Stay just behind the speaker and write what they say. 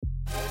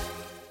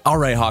All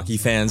right, hockey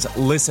fans,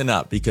 listen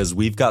up because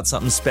we've got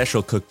something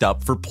special cooked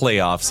up for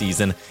playoff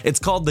season. It's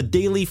called the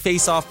Daily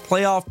Face-Off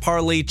Playoff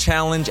Parlay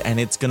Challenge, and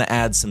it's going to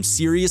add some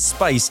serious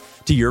spice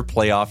to your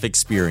playoff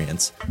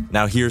experience.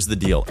 Now, here's the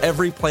deal.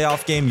 Every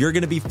playoff game, you're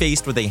going to be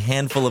faced with a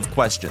handful of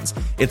questions.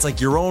 It's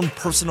like your own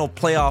personal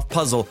playoff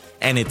puzzle,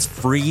 and it's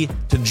free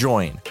to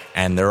join.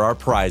 And there are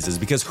prizes,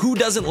 because who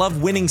doesn't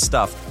love winning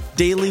stuff?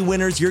 Daily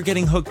winners, you're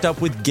getting hooked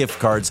up with gift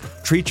cards.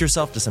 Treat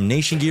yourself to some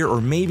Nation gear or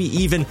maybe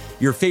even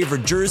your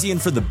favorite jersey.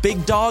 And for the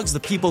big dogs, the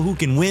people who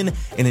can win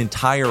an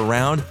entire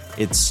round,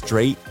 it's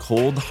straight,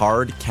 cold,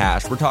 hard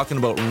cash. We're talking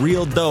about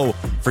real dough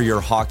for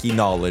your hockey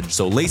knowledge.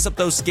 So lace up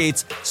those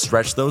skates,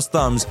 stretch those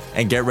thumbs,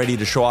 and get ready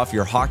to show off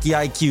your hockey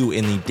IQ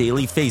in the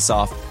Daily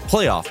Face-Off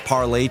Playoff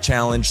Parlay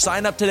Challenge.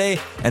 Sign up today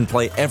and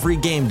play every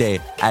game day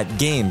at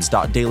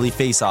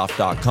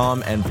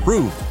games.dailyfaceoff.com and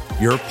prove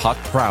your puck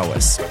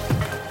prowess.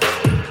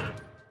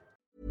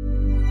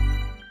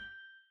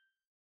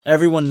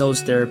 Everyone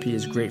knows therapy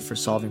is great for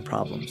solving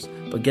problems,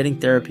 but getting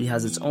therapy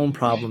has its own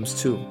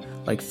problems too,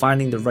 like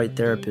finding the right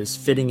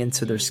therapist, fitting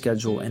into their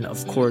schedule, and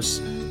of course,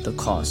 the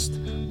cost.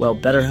 Well,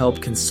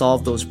 BetterHelp can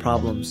solve those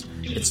problems.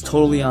 It's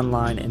totally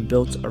online and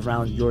built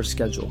around your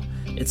schedule.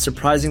 It's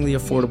surprisingly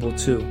affordable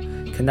too.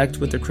 Connect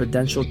with a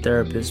credentialed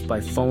therapist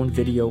by phone,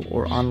 video,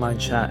 or online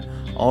chat,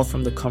 all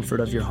from the comfort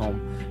of your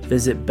home.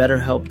 Visit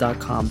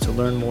BetterHelp.com to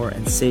learn more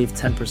and save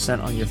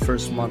 10% on your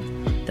first month.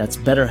 That's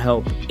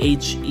BetterHelp,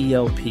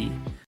 H-E-L-P.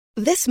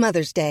 This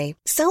Mother's Day,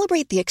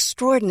 celebrate the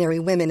extraordinary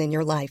women in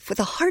your life with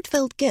a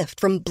heartfelt gift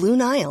from Blue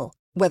Nile.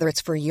 Whether it's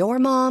for your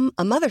mom,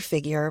 a mother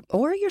figure,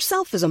 or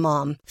yourself as a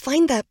mom,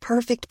 find that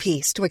perfect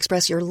piece to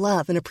express your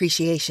love and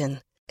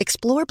appreciation.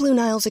 Explore Blue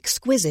Nile's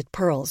exquisite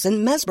pearls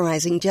and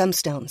mesmerizing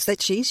gemstones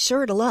that she's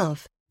sure to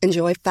love.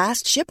 Enjoy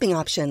fast shipping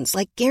options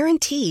like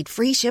guaranteed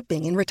free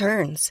shipping and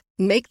returns.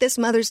 Make this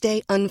Mother's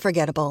Day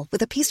unforgettable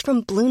with a piece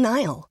from Blue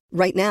Nile.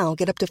 Right now,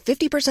 get up to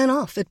 50%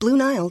 off at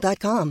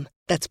BlueNile.com.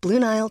 That's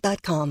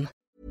BlueNile.com.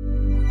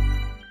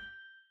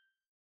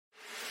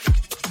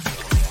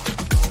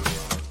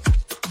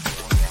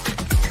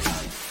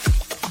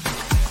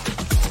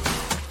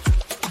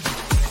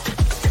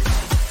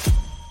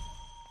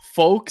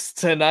 Folks,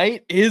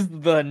 tonight is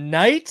the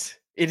night.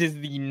 It is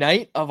the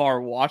night of our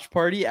watch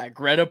party at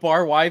Greta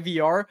Bar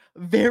YVR.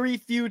 Very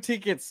few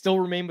tickets still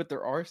remain, but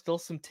there are still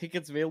some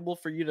tickets available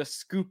for you to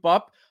scoop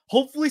up.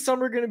 Hopefully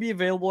some are going to be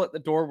available at the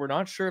door. We're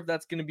not sure if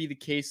that's going to be the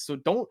case, so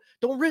don't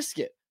risk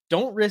it.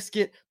 Don't risk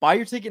it. Buy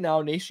your ticket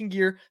now,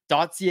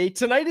 nationgear.ca.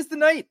 Tonight is the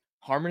night.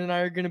 Harmon and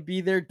I are going to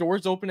be there.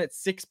 Doors open at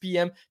 6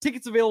 p.m.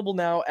 Tickets available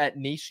now at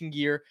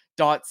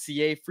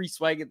nationgear.ca. Free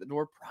swag at the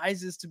door.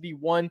 Prizes to be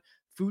won.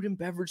 Food and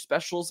beverage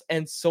specials,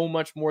 and so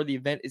much more. The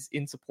event is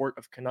in support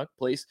of Canuck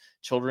Place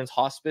Children's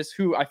Hospice,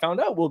 who I found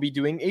out will be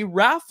doing a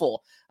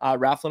raffle,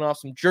 raffling off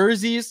some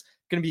jerseys.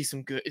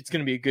 It's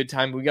going to be a good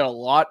time. We got a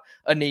lot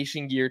of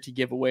Nation gear to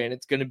give away, and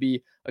it's going to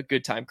be a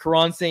good time.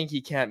 Karan saying he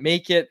can't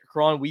make it.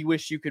 Karan, we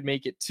wish you could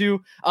make it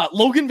too.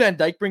 Logan Van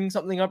Dyke bringing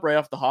something up right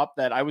off the hop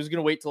that I was going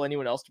to wait till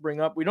anyone else to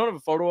bring up. We don't have a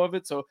photo of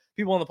it, so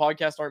people on the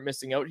podcast aren't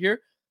missing out here.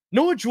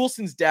 Noah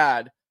Juulsen's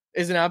dad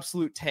is an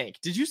absolute tank.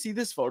 Did you see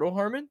this photo,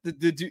 Harmon?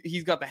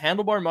 He's got the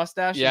handlebar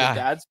mustache and the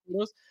dad's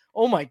photos.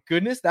 Oh my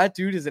goodness, that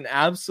dude is an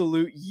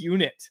absolute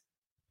unit.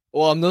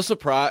 Well, I'm no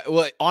surprise.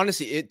 Well,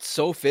 honestly, it's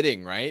so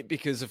fitting, right?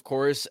 Because of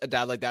course, a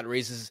dad like that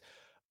raises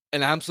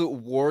an absolute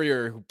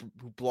warrior who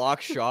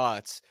blocks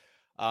shots.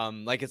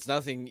 Like it's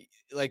nothing.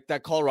 Like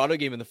that Colorado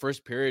game in the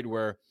first period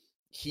where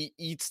he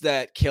eats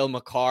that Cale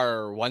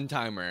Makar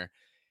one-timer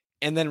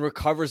and then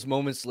recovers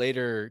moments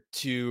later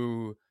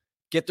to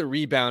get the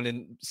rebound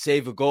and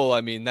save a goal.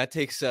 I mean, that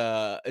takes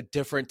a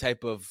different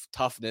type of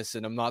toughness,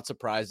 and I'm not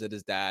surprised that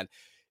his dad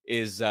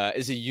is a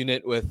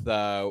unit with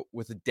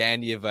a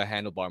dandy of a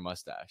handlebar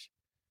mustache.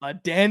 A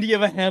dandy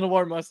of a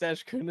handlebar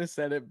mustache. Couldn't have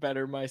said it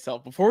better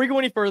myself. Before we go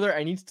any further,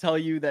 I need to tell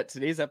you that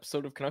today's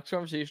episode of Canucks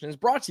Conversation is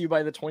brought to you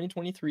by the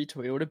 2023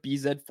 Toyota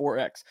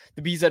BZ4X.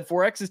 The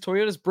BZ4X is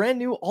Toyota's brand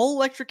new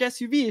all-electric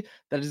SUV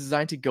that is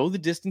designed to go the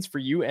distance for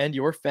you and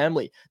your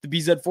family. The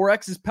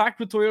BZ4X is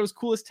packed with Toyota's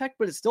coolest tech,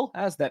 but it still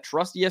has that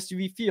trusty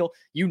SUV feel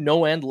you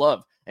know and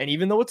love. And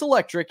even though it's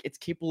electric, it's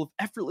capable of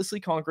effortlessly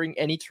conquering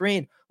any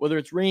terrain. Whether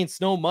it's rain,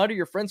 snow, mud, or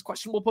your friends'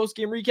 questionable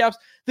post-game recaps,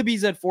 the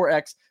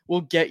BZ4X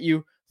will get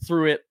you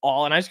through it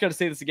all. And I just got to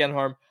say this again,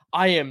 Harm.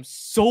 I am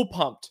so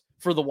pumped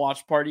for the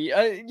watch party.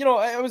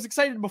 I was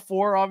excited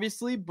before,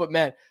 obviously, but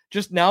man,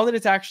 just now that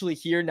it's actually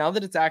here, now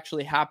that it's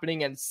actually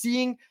happening, and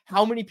seeing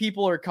how many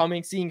people are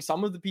coming, seeing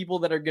some of the people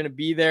that are going to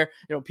be there,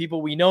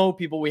 people we know,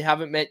 people we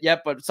haven't met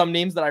yet, but some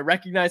names that I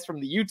recognize from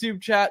the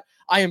YouTube chat.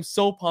 I am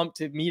so pumped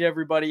to meet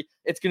everybody.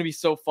 It's going to be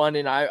so fun.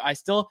 And I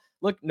still,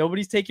 look,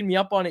 nobody's taken me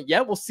up on it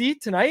yet. We'll see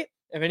tonight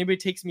if anybody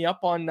takes me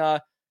up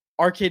on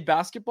arcade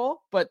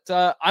basketball, but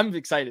I'm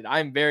excited.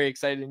 I'm very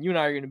excited, and you and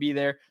I are going to be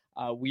there.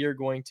 We are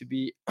going to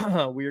be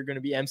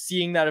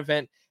emceeing that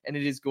event, and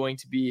it is going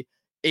to be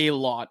a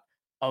lot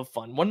of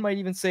fun. One might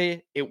even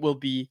say it will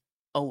be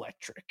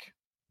electric.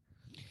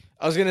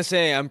 I was gonna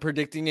say I'm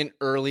predicting an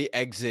early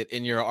exit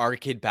in your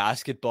arcade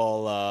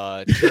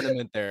basketball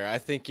tournament there. I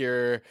think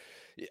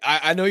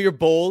I know you're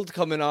bold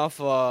coming off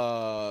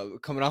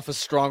a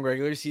strong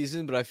regular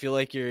season, but I feel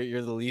like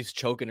you're the Leafs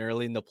choking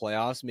early in the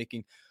playoffs,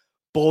 making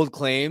bold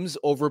claims,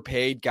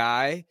 overpaid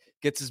guy,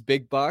 gets his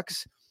big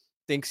bucks,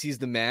 thinks he's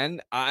the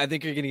man. I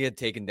think you're gonna get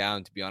taken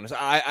down, to be honest.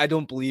 I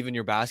don't believe in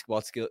your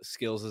basketball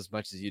skills as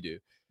much as you do.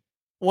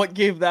 What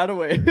gave that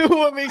away?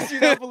 What makes you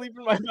not believe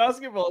in my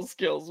basketball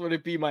skills? Would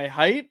it be my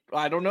height?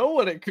 I don't know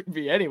what it could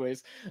be.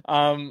 Anyways,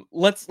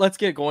 let's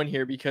get going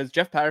here because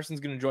Jeff Paterson's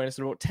going to join us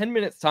in about 10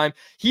 minutes time.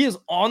 He is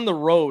on the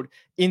road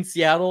in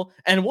Seattle,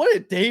 and what a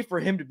day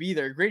for him to be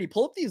there. Grady,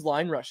 pull up these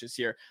line rushes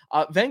here.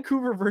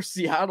 Vancouver versus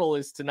Seattle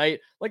is tonight.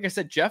 Like I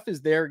said, Jeff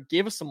is there,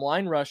 gave us some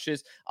line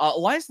rushes.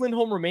 Elias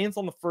Lindholm remains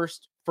on the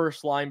first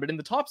line, but in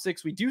the top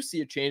six, we do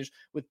see a change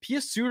with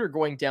Pia Suter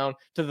going down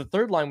to the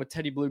third line with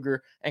Teddy Bluger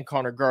and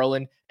Connor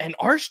Garland. And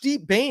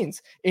Arshdeep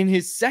Bains, in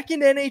his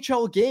second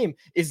NHL game,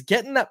 is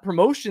getting that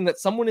promotion that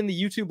someone in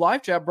the YouTube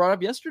live chat brought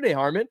up yesterday,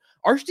 Harman.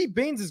 Arshdeep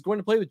Bains is going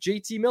to play with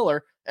JT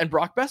Miller and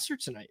Brock Besser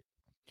tonight.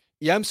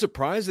 Yeah, I'm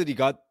surprised that he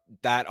got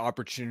that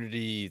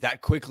opportunity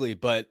that quickly,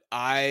 but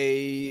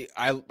I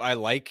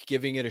like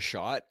giving it a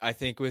shot. I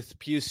think with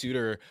Pia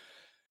Suter,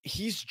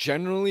 he's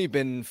generally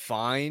been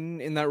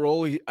fine in that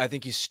role. I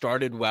think he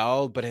started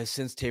well, but has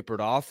since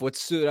tapered off. What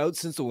stood out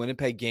since the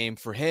Winnipeg game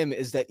for him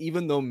is that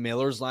even though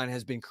Miller's line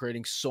has been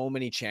creating so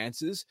many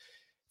chances,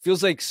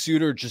 feels like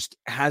Suter just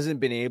hasn't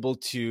been able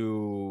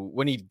to,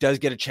 when he does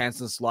get a chance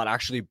in the slot,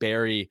 actually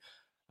bury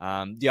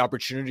the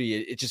opportunity.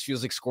 It just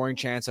feels like scoring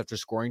chance after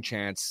scoring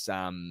chance.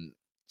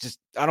 Just,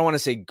 I don't want to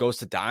say goes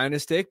to die on a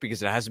stick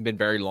because it hasn't been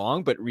very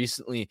long, but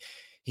recently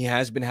he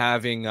has been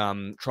having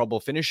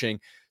trouble finishing.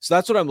 So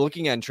that's what I'm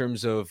looking at in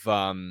terms of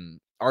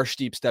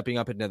Arshdeep stepping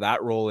up into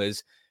that role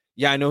is,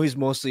 yeah, I know he's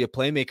mostly a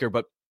playmaker,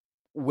 but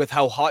with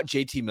how hot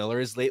JT Miller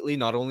is lately,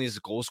 not only as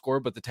a goal scorer,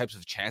 but the types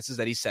of chances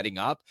that he's setting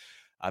up,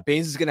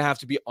 Bains is going to have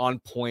to be on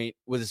point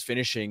with his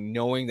finishing,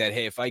 knowing that,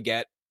 hey, if I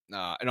get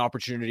an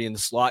opportunity in the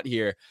slot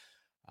here,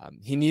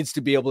 he needs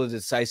to be able to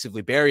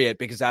decisively bury it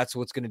because that's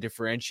what's going to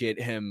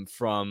differentiate him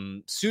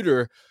from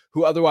Suter,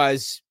 who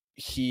otherwise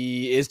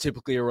he is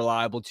typically a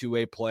reliable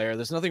two-way player.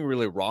 There's nothing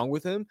really wrong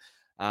with him.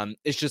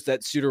 It's just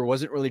that Suter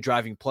wasn't really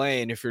driving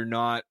play. And if you're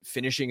not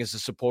finishing as a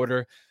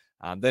supporter,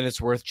 then it's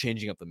worth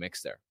changing up the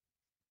mix there.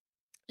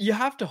 You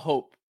have to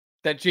hope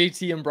that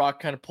JT and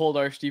Brock kind of pulled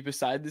Arshdeep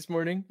aside this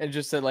morning and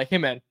just said like, hey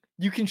man,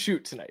 you can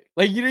shoot tonight.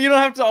 Like, you don't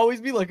have to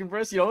always be looking for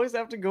us. You always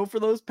have to go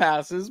for those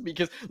passes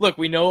because, look,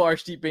 we know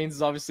Arshdeep Bains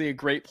is obviously a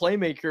great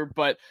playmaker,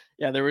 but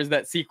yeah, there was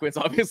that sequence,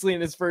 obviously,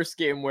 in his first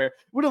game where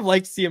would have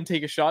liked to see him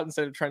take a shot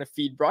instead of trying to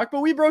feed Brock,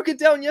 but we broke it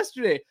down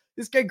yesterday.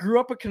 This guy grew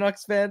up a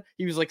Canucks fan.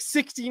 He was like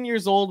 16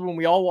 years old when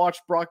we all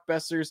watched Brock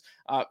Besser's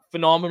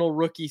phenomenal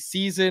rookie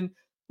season.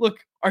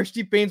 Look,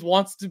 Arshdeep Bains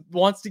wants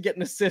to get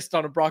an assist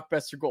on a Brock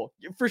Besser goal.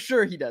 For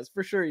sure he does.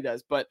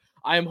 But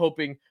I am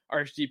hoping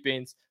Arshdeep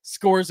Bains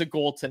scores a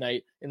goal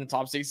tonight in the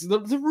top six. The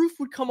roof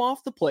would come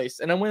off the place.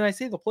 And when I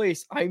say the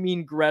place, I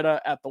mean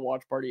Greta at the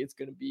watch party. It's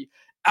going to be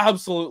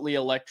absolutely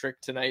electric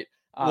tonight.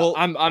 Well,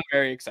 I'm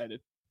very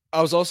excited.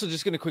 I was also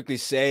just going to quickly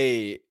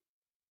say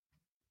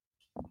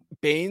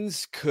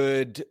Bains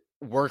could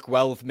work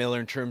well with Miller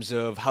in terms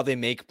of how they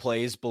make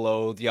plays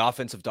below the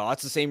offensive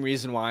dots. The same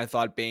reason why I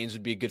thought Bains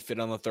would be a good fit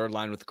on the third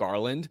line with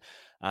Garland.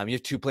 You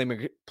have two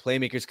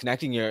playmakers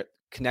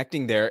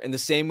connecting there in the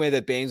same way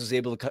that Bains was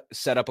able to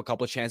set up a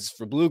couple of chances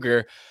for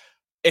Bluger.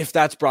 If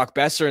that's Brock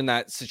Besser in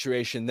that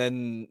situation,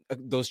 then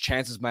those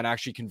chances might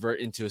actually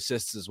convert into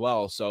assists as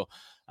well. So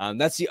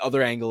that's the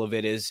other angle of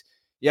it is,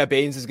 yeah,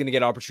 Bains is going to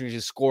get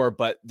opportunities to score,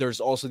 but there's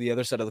also the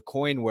other side of the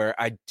coin where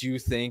I do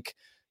think,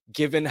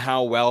 given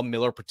how well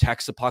Miller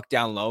protects the puck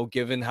down low,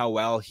 given how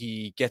well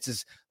he gets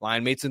his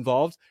line mates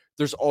involved,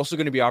 there's also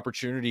going to be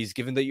opportunities,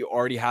 given that you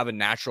already have a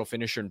natural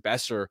finisher in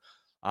Besser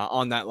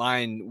on that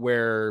line,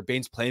 where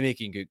Bains'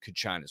 playmaking could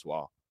shine as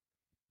well.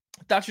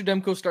 Thatcher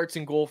Demko starts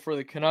in goal for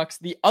the Canucks.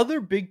 The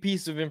other big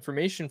piece of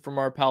information from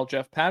our pal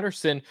Jeff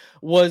Paterson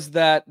was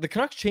that the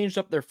Canucks changed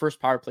up their first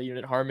power play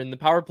unit, Harman. The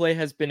power play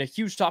has been a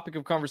huge topic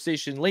of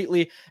conversation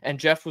lately, and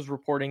Jeff was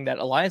reporting that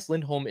Elias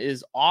Lindholm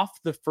is off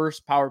the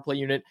first power play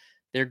unit.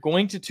 They're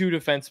going to two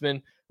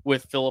defensemen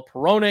with Filip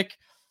Hronek.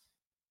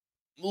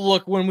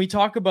 Look, when we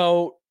talk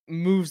about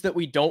moves that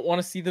we don't want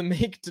to see them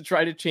make to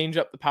try to change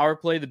up the power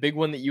play, the big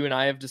one that you and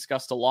I have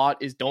discussed a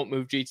lot is don't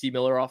move JT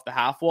Miller off the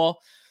half wall.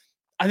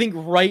 I think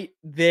right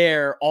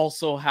there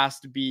also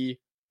has to be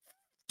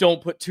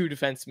don't put two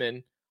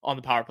defensemen on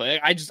the power play.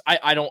 I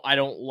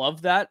don't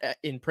love that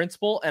in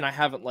principle, and I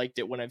haven't liked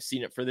it when I've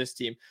seen it for this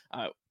team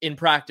in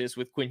practice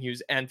with Quinn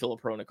Hughes and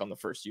Filip Hronek on the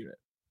first unit.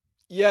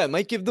 Yeah, it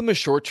might give them a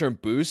short-term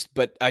boost,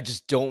 but I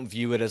just don't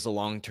view it as a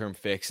long-term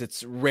fix.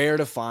 It's rare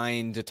to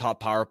find a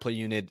top power play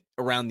unit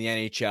around the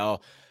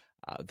NHL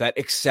that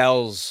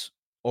excels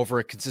over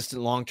a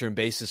consistent long-term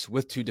basis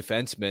with two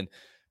defensemen.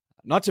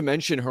 Not to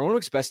mention,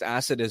 Hronek's best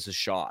asset is a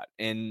shot,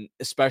 and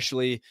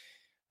especially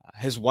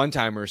his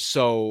one-timers.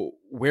 So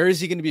where is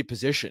he going to be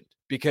positioned?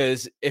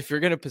 Because if you're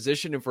going to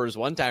position him for his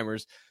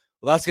one-timers,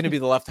 well, that's going to be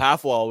the left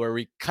half wall where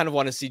we kind of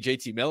want to see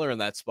JT Miller in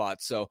that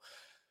spot. So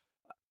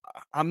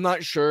I'm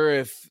not sure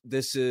if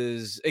this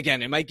is,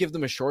 again, it might give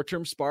them a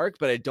short-term spark,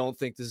 but I don't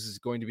think this is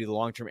going to be the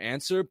long-term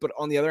answer. But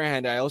on the other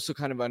hand, I also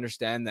kind of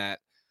understand that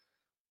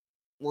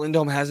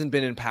Lindholm hasn't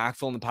been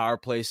impactful in the power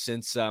play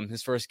since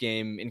his first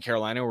game in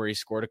Carolina, where he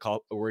scored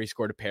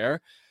a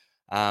pair.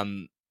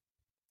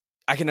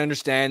 I can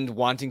understand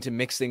wanting to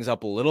mix things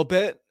up a little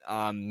bit.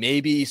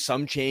 Maybe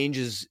some change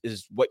is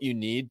what you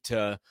need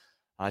to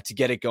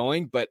get it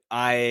going. But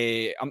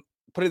I'm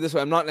put it this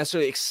way: I'm not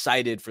necessarily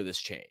excited for this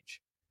change.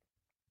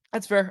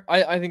 That's fair.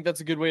 I think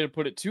that's a good way to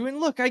put it too. And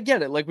look, I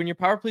get it. Like when your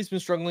power play's been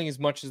struggling as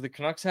much as the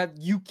Canucks have,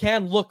 you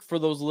can look for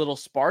those little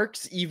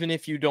sparks, even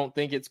if you don't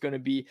think it's going to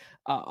be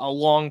a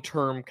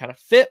long-term kind of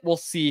fit. We'll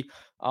see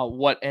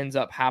what ends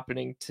up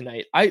happening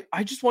tonight. I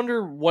just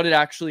wonder what it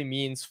actually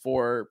means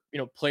for,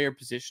 player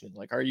positioning.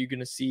 Like, are you going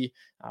to see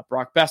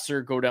Brock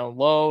Besser go down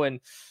low? And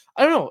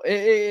I don't know.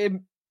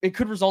 It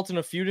could result in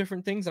a few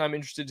different things. And I'm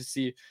interested to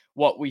see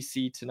what we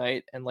see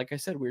tonight. And like I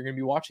said, we're going to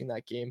be watching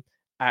that game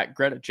at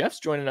Greta. Jeff's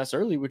joining us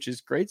early, which is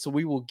great. So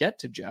we will get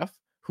to Jeff,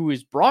 who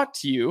is brought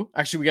to you.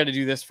 Actually, we got to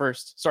do this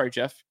first. Sorry,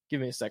 Jeff.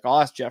 Give me a sec. I'll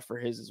ask Jeff for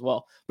his as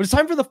well. But it's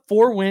time for the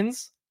 4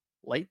 wins,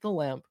 light the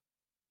lamp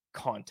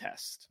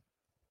contest.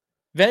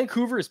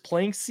 Vancouver is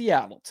playing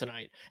Seattle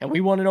tonight, and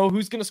we want to know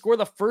who's going to score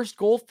the first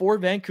goal for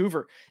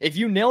Vancouver. If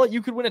you nail it,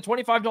 you could win a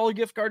 $25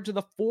 gift card to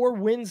the 4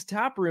 Wins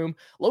Tap Room,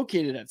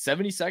 located at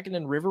 72nd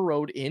and River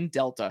Road in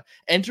Delta.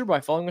 Enter by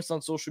following us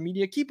on social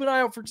media. Keep an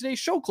eye out for today's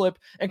show clip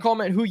and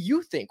comment who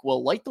you think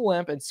will light the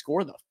lamp and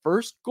score the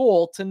first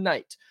goal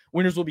tonight.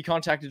 Winners will be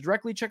contacted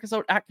directly. Check us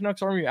out at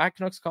Canucks Army, at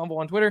Canucks Convo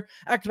on Twitter,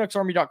 at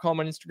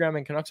CanucksArmy.com on Instagram,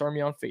 and Canucks Army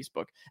on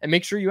Facebook. And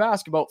make sure you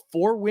ask about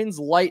 4 Wins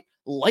Light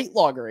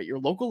Lager at your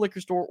local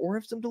liquor store, or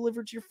have some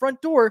delivered to your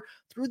front door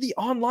through the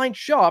online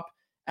shop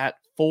at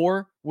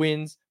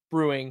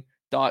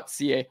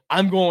 4winsbrewing.ca.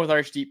 I'm going with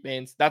Arshdeep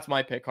Bains. That's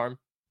my pick, Harm.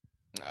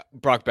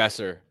 Brock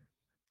Besser.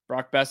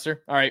 All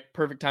right,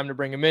 perfect time to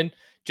bring him in.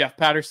 Jeff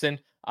Paterson,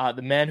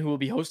 the man who will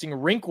be hosting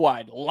Rink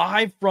Wide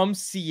live from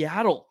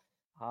Seattle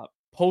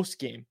post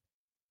game.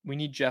 We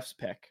need Jeff's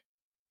pick.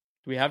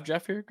 Do we have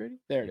Jeff here, Grady?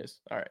 There it is.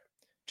 All right.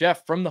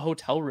 Jeff, from the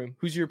hotel room,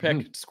 who's your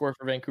pick to score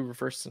for Vancouver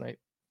first tonight?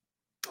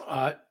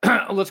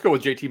 Let's go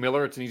with JT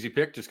Miller. It's an easy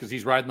pick just because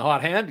he's riding the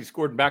hot hand. He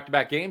scored in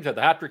back-to-back games, had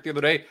the hat trick the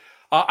other day.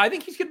 I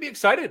think he's going to be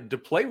excited to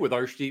play with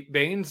Arshdeep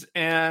Bains.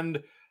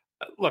 And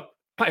look,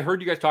 I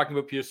heard you guys talking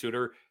about Pia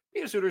Suter.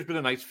 Pia Suter's been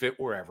a nice fit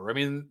wherever. I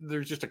mean,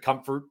 there's just a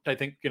comfort, I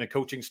think, in a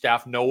coaching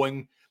staff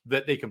knowing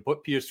that they can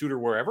put Pia Suter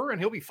wherever,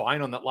 and he'll be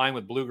fine on that line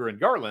with Bluger and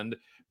Garland.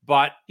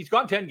 But he's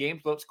gone 10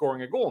 games without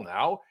scoring a goal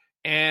now.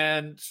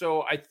 And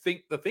so I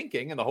think the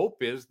thinking and the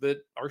hope is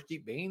that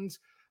Arshdeep Bains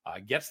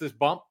gets this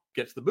bump,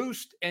 gets the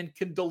boost, and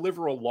can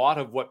deliver a lot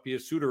of what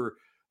Pia Suter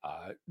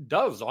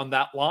does on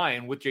that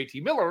line with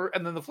JT Miller.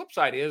 And then the flip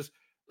side is,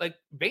 like,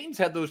 Bains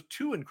had those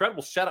 2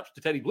 incredible setups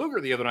to Teddy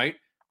Bluger the other night.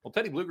 Well,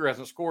 Teddy Bluger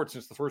hasn't scored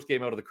since the first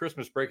game out of the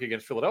Christmas break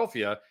against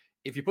Philadelphia.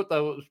 If you put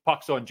those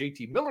pucks on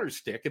JT Miller's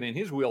stick and in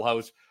his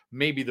wheelhouse,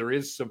 maybe there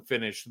is some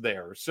finish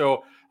there.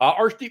 So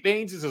Arshdeep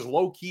Bains is as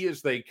low-key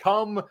as they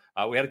come.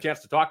 We had a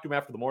chance to talk to him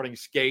after the morning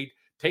skate,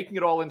 taking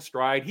it all in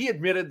stride. He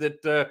admitted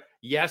that,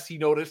 yes, he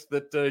noticed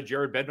that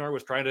Jared Bednar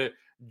was trying to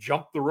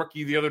jump the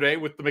rookie the other day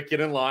with the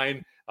McKinnon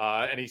line.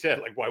 And he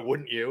said, like, why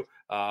wouldn't you?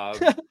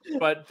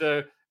 But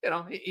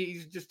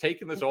he's just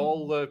taking this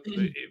all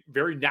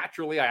very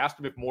naturally. I asked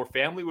him if more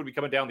family would be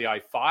coming down the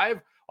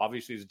I-5.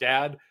 Obviously, his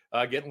dad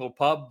getting a little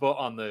pub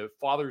on the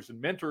fathers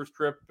and mentors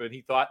trip. And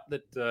he thought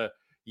that,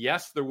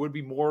 yes, there would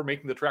be more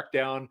making the trek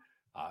down.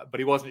 But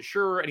he wasn't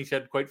sure. And he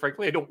said, quite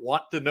frankly, I don't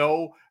want to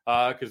know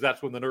because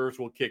that's when the nerves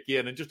will kick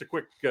in. And just a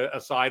quick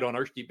aside on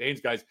Arshdeep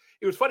Bains, guys.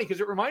 It was funny because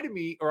it reminded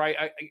me, or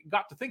I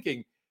got to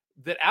thinking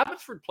that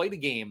Abbotsford played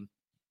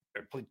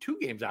 2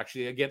 games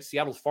actually against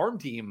Seattle's farm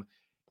team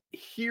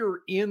here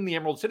in the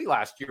Emerald City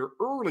last year,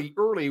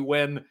 early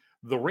when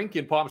the rink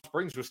in Palm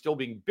Springs was still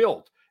being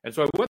built. And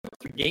so I went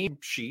through game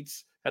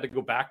sheets, had to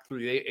go back through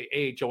the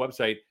AHL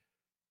website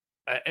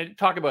and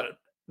talk about it.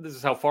 This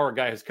is how far a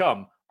guy has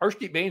come.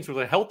 Arshdeep Bains was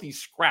a healthy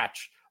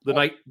scratch the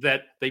night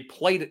that they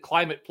played at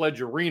Climate Pledge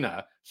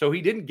Arena. So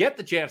he didn't get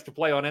the chance to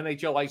play on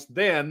NHL ice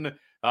then.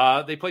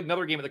 They played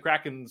another game at the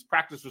Kraken's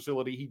practice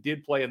facility. He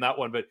did play in that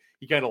one, but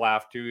he kind of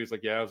laughed too. He's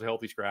like, yeah, it was a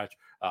healthy scratch.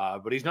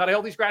 But he's not a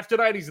healthy scratch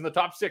tonight. He's in the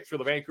top 6 for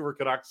the Vancouver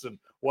Canucks, and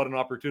what an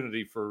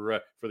opportunity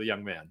for the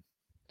young man.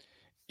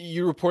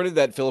 You reported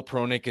that Filip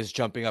Hronek is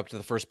jumping up to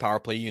the first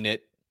power play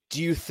unit.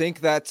 Do you think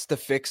that's the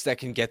fix that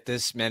can get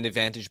this man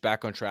advantage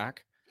back on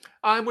track?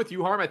 I'm with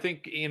you, Harm. I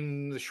think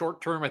in the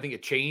short term, I think a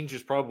change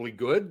is probably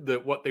good.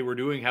 That what they were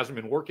doing hasn't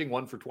been working.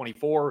 1 for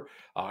 24,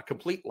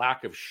 complete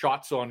lack of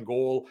shots on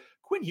goal.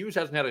 Quinn Hughes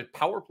hasn't had a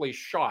power play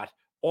shot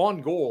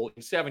on goal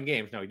in 7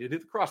 games. Now, he did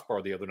hit the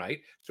crossbar the other night,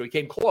 so he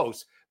came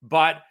close.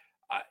 But,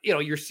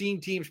 you're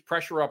seeing teams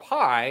pressure up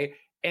high,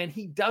 and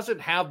he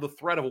doesn't have the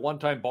threat of a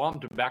one-time bomb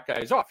to back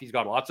guys off. He's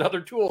got lots of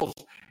other tools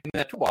in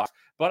that toolbox.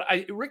 But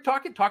Rick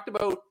Tocchet talked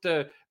about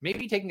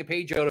maybe taking a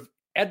page out of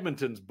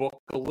Edmonton's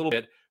book a little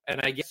bit, and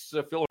I guess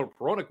Philip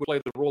Hronek would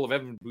play the role of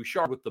Evan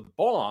Bouchard with the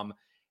bomb.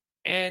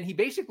 And he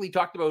basically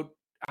talked about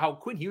how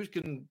Quinn Hughes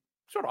can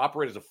sort of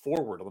operate as a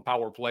forward on the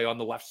power play on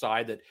the left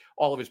side, that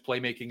all of his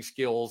playmaking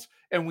skills,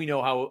 and we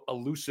know how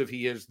elusive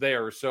he is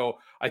there. So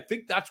I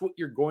think that's what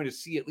you're going to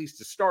see, at least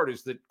to start,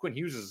 is that Quinn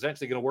Hughes is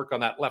essentially going to work on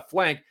that left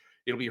flank.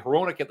 It'll be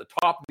Hronek at the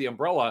top of the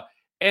umbrella,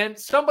 and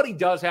somebody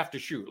does have to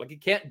shoot. Like,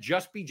 it can't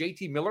just be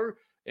JT Miller,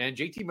 and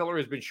JT Miller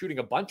has been shooting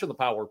a bunch on the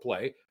power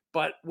play,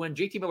 but when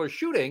JT Miller's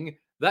shooting,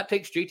 that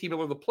takes JT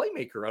Miller, the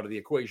playmaker, out of the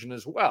equation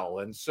as well.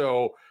 And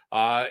so,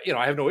 I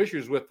have no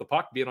issues with the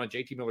puck being on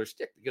JT Miller's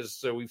stick,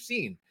 because we've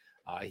seen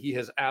he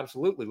has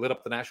absolutely lit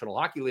up the National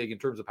Hockey League in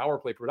terms of power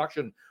play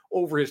production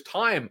over his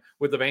time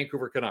with the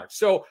Vancouver Canucks.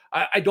 So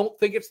I don't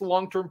think it's the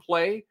long-term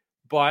play,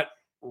 but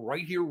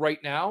right here, right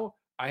now,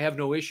 I have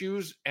no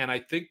issues. And I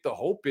think the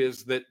hope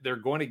is that they're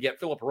going to get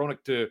Philip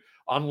Hronek to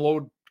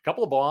unload a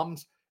couple of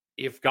bombs.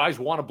 If guys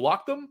want to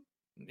block them,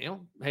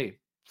 hey,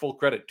 full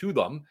credit to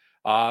them.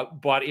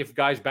 But if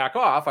guys back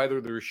off, either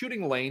they're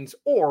shooting lanes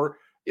or,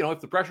 if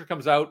the pressure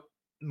comes out,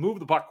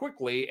 move the puck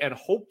quickly, and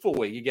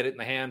hopefully you get it in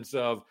the hands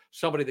of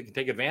somebody that can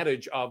take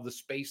advantage of the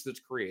space that's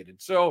created.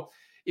 So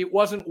it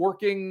wasn't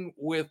working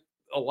with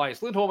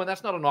Elias Lindholm, and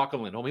that's not a knock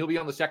on Lindholm. He'll be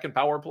on the second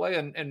power play,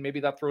 and maybe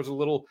that throws a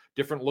little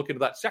different look into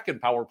that second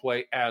power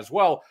play as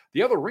well.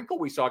 The other wrinkle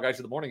we saw, guys,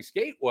 at the morning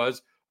skate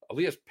was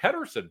Elias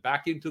Paterson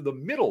back into the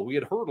middle. We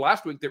had heard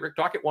last week that Rick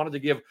Tocchet wanted to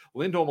give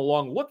Lindholm a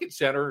long look at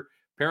center.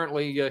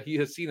 Apparently, he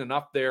has seen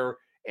enough there.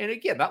 And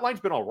again, that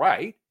line's been all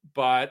right,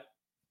 but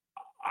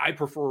I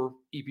prefer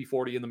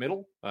EP40 in the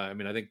middle. I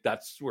think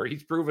that's where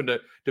he's proven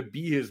to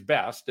be his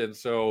best. And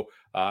so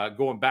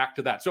going back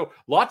to that. So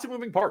lots of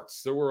moving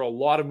parts. There were a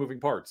lot of moving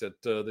parts at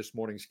this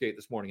morning's skate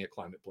this morning at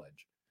Climate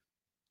Pledge.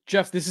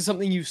 Jeff, this is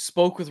something you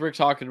spoke with Rick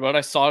Tocchet about.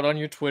 I saw it on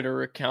your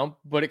Twitter account,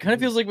 but it kind of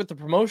feels like with the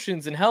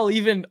promotions and hell,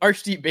 even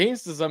Archdeep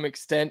Bains to some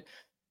extent,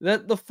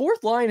 that the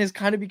fourth line has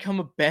kind of become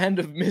a band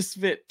of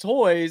misfit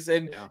toys.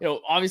 And,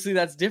 obviously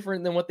that's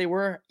different than what they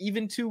were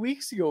even 2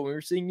 weeks ago when we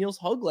were seeing Niels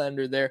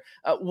Höglander there.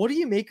 What do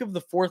you make of the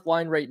fourth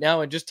line right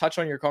now? And just touch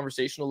on your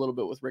conversation a little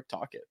bit with Rick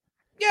Tocchet.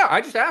 Yeah,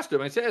 I just asked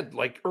him. I said,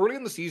 early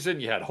in the season,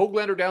 you had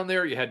Höglander down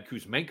there. You had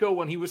Kuzmenko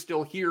when he was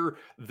still here.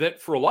 That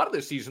for a lot of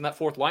this season, that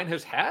fourth line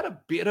has had a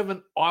bit of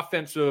an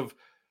offensive,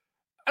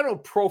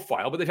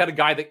 profile, but they've had a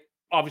guy that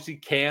obviously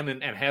can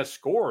and has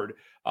scored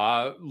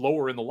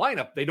lower in the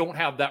lineup. They don't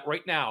have that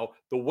right now.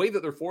 The way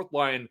that their fourth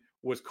line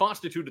was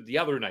constituted the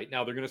other night,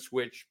 now they're going to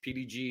switch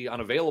PDG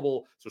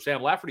unavailable. So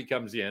Sam Lafferty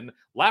comes in.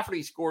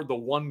 Lafferty scored the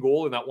one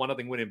goal in that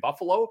 1-0 win in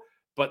Buffalo.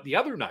 But the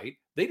other night,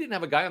 they didn't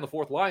have a guy on the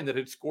fourth line that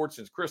had scored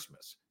since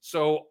Christmas.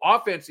 So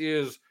offense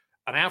is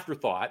an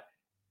afterthought,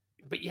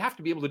 but you have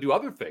to be able to do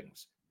other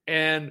things.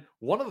 And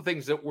one of the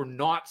things that we're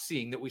not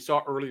seeing that we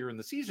saw earlier in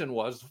the season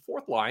was the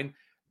fourth line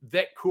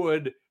that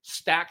could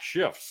stack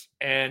shifts.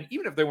 And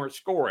even if they weren't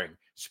scoring,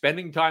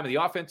 spending time in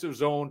the offensive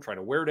zone, trying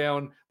to wear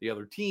down the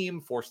other team,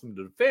 force them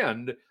to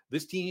defend.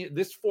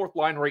 This fourth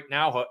line right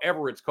now,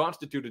 however it's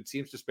constituted,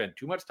 seems to spend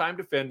too much time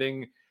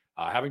defending,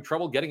 having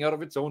trouble getting out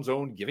of its own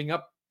zone, giving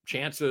up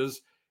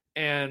chances.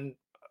 And,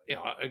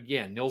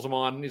 again,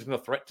 Nilsson isn't a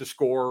threat to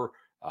score.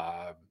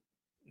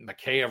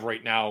 Mikheyev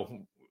right now,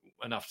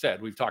 enough said.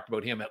 We've talked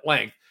about him at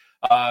length.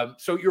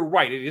 So you're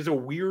right. It is a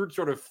weird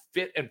sort of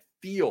fit and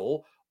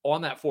feel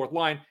on that fourth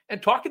line.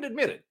 And Tocchet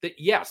admitted that,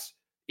 yes,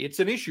 it's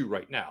an issue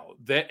right now.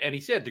 And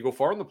he said to go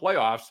far in the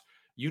playoffs,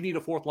 you need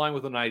a fourth line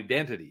with an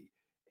identity.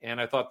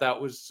 And I thought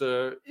that was,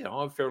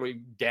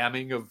 fairly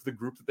damning of the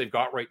group that they've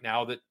got right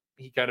now, that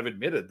he kind of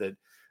admitted that,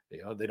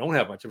 they don't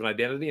have much of an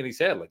identity. And he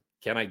said,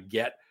 can I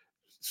get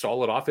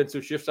solid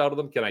offensive shifts out of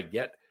them? Can I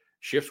get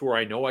shifts where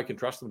I know I can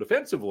trust them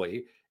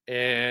defensively?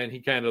 And he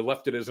kind of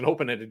left it as an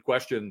open-ended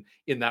question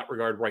in that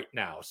regard right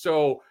now.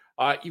 So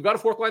you've got a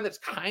fourth line that's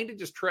kind of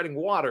just treading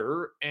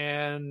water,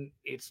 and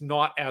it's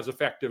not as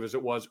effective as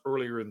it was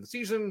earlier in the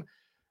season.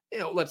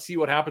 Let's see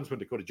what happens when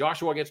Dakota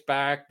Joshua gets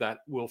back. That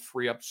will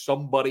free up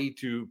somebody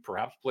to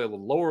perhaps play a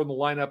little lower in the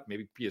lineup.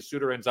 Maybe Pia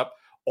Suter ends up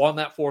on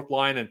that fourth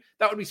line, and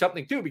that would be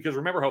something too, because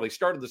remember how they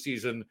started the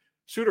season.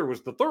 Suter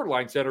was the third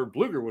line center,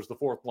 Bluger was the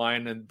fourth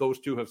line, and those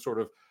two have sort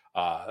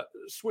of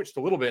switched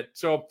a little bit.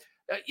 So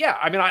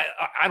I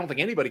don't think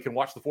anybody can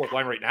watch the fourth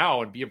line right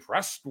now and be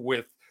impressed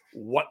with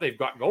what they've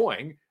got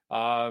going.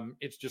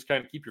 It's just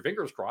kind of keep your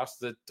fingers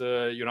crossed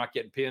that you're not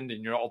getting pinned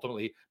and you're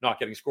ultimately not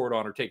getting scored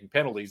on or taking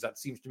penalties. That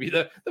seems to be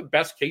the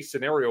best case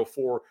scenario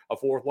for a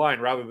fourth line,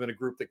 rather than a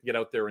group that can get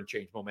out there and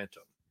change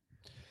momentum.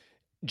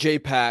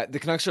 Pat, the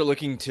Canucks are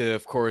looking to,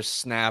 of course,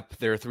 snap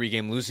their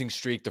 3-game losing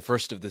streak, the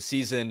first of the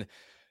season.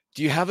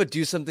 Do you have a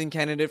do something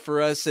candidate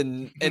for us?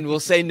 And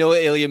we'll say no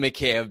Ilya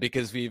Mikheyev,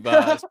 because we've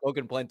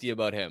spoken plenty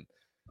about him.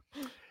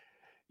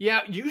 Yeah,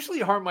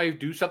 usually my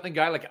do something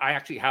guy, I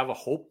actually have a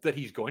hope that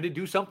he's going to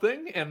do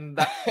something, and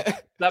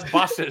that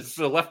bus has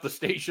left the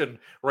station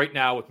right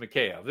now with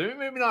Mikheyev.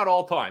 Maybe not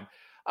all time.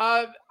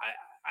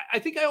 I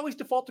think I always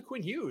default to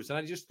Quinn Hughes. And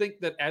I just think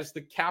that as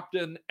the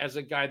captain, as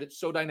a guy that's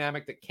so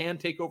dynamic that can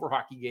take over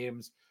hockey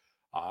games,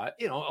 a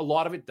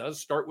lot of it does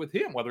start with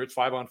him, whether it's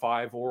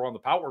 5-on-5 or on the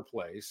power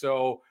play.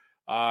 So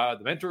the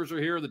mentors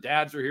are here, the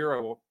dads are here.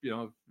 I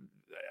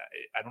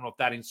don't know if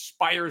that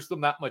inspires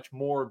them that much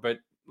more, but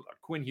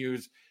Quinn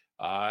Hughes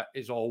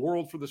is all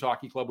world for this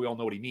hockey club. We all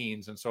know what he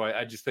means. And so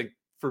I just think,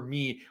 for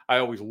me, I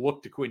always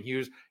look to Quinn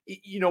Hughes.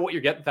 You know what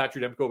you're getting, Thatcher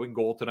Demko in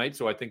goal tonight.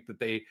 So I think that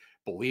they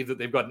believe that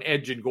they've got an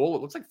edge in goal.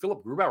 It looks like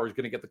Philip Grubauer is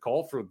going to get the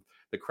call for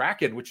the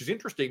Kraken, which is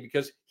interesting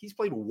because he's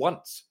played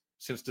once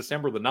since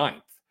December the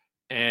 9th.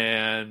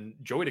 And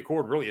Joey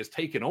Decord really has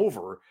taken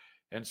over.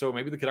 And so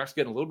maybe the Canucks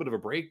getting a little bit of a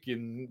break,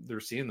 and they're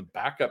seeing the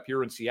backup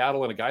here in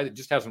Seattle and a guy that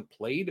just hasn't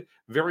played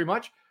very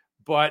much.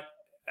 But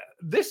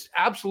this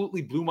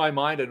absolutely blew my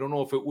mind. I don't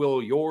know if it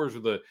will yours or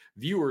the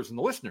viewers and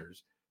the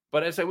listeners.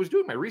 But as I was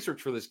doing my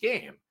research for this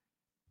game,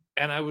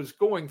 and I was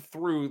going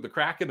through the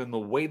Kraken and the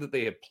way that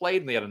they had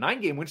played, and they had a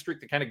 9-game win streak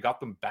that kind of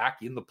got them back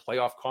in the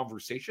playoff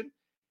conversation.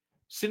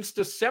 Since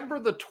December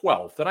the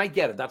 12th, and I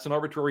get it, that's an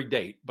arbitrary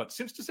date, but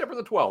since December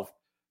the 12th,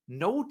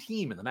 no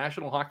team in the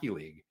National Hockey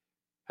League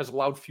has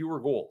allowed fewer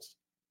goals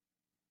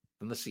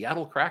than the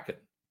Seattle Kraken.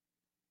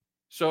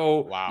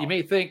 So You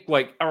may think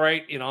like, all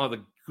right,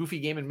 the goofy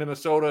game in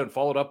Minnesota and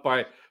followed up by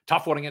a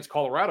tough one against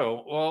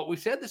Colorado. Well, we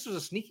said this was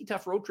a sneaky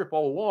tough road trip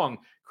all along.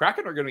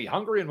 Kraken are going to be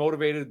hungry and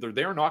motivated. They're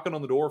there knocking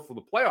on the door for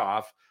the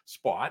playoff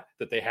spot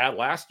that they had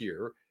last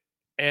year.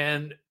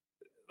 And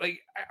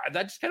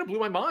that just kind of blew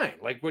my mind.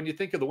 Like when you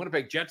think of the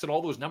Winnipeg Jets and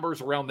all those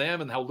numbers around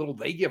them and how little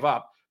they give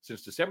up,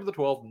 since December the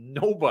 12th,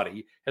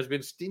 nobody has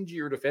been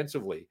stingier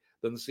defensively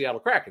than the Seattle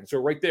Kraken. So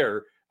right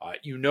there,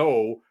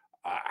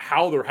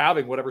 how they're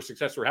having whatever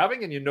success they're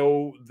having, and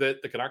that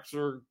the Canucks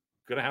are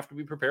going to have to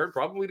be prepared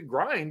probably to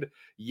grind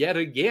yet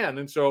again.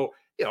 And so,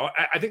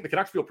 I think the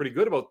Canucks feel pretty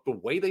good about the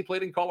way they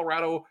played in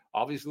Colorado,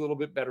 obviously a little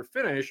bit better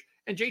finish.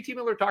 And JT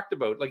Miller talked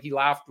about, he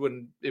laughed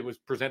when it was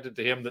presented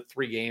to him that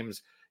 3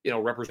 games,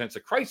 represents a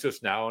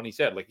crisis now. And he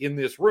said, in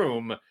this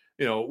room,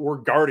 we're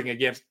guarding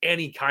against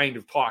any kind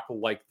of talk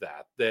like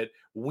that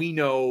we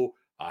know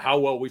how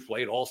well we've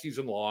played all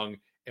season long.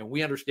 And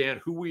we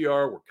understand who we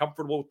are. We're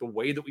comfortable with the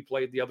way that we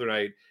played the other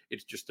night.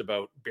 It's just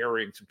about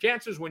burying some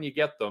chances when you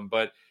get them.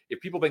 But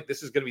if people think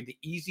this is going to be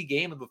the easy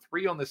game of the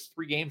 3 on this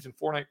 3 games and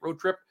 4-night road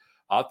trip,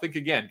 I'll think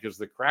again, because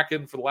the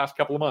Kraken for the last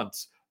couple of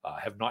months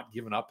have not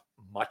given up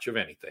much of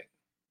anything.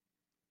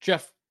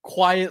 Jeff,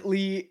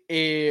 quietly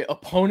a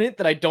opponent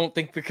that I don't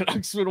think the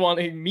Canucks would want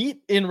to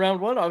meet in round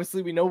 1.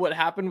 Obviously, we know what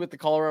happened with the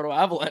Colorado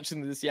Avalanche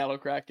and the Seattle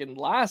Kraken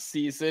last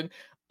season.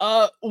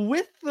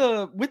 With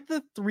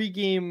the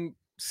 3-game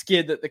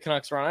skid that the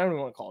Canucks are on, I don't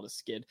even want to call it a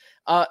skid.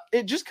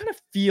 It just kind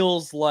of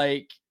feels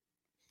like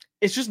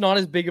it's just not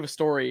as big of a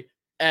story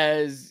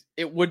as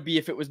it would be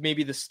if it was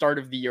maybe the start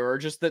of the year, or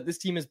just that this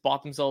team has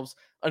bought themselves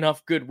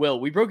enough goodwill.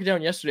 We broke it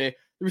down yesterday.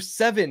 There were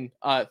 7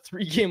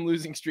 3-game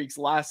losing streaks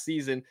last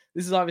season.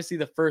 This is obviously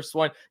the first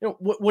one.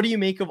 What do you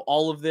make of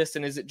all of this?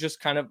 And is it just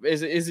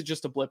is it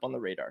just a blip on the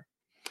radar?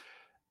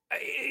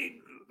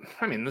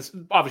 I mean, this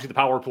obviously the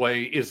power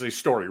play is a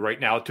story right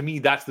now. To me,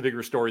 that's the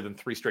bigger story than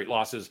 3 straight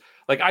losses.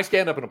 I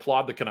stand up and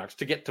applaud the Canucks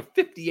to get to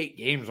 58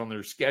 games on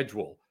their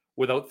schedule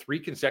without 3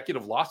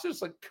 consecutive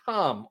losses.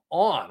 Come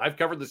on. I've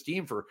covered this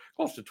team for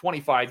close to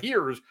 25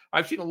 years.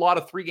 I've seen a lot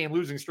of 3-game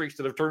losing streaks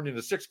that have turned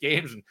into 6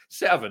 games and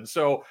 7.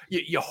 So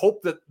you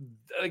hope that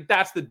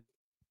that's the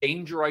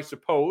danger, I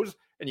suppose.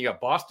 And you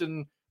got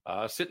Boston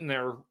sitting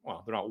there.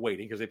 Well, they're not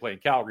waiting because they play in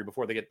Calgary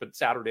before they get but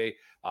Saturday,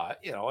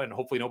 and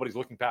hopefully nobody's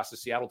looking past the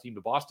Seattle team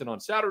to Boston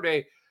on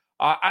Saturday.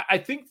 I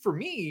think for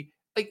me,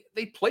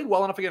 they played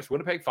well enough against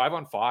Winnipeg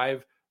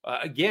 5-on-5.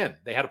 Again,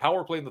 they had a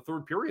power play in the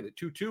third period at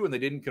 2-2 and they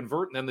didn't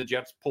convert. And then the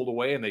Jets pulled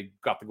away and they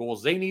got the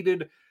goals they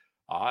needed.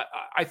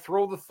 I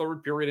throw the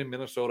third period in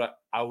Minnesota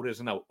out as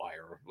an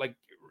outlier.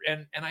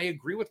 And I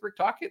agree with Rick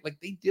Tocchet.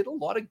 They did a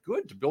lot of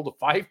good to build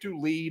a 5-2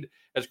 lead,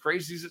 as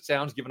crazy as it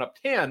sounds, giving up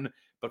 10.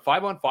 But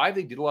 5-on-5,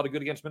 they did a lot of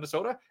good against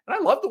Minnesota. And I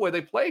love the way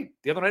they played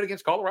the other night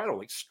against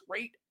Colorado,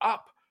 straight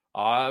up.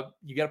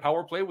 You got a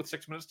power play with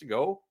 6 minutes to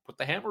go, put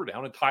the hammer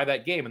down and tie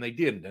that game. And they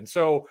didn't. And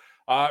so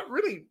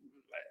really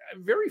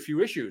very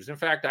few issues. In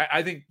fact,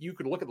 I think you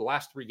could look at the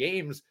last 3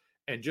 games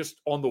and just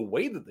on the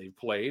way that they've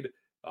played,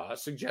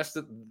 suggest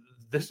that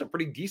this is a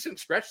pretty decent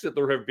stretch, that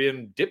there have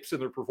been dips in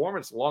their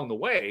performance along the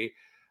way.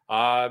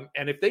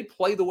 And if they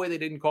play the way they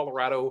did in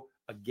Colorado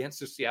against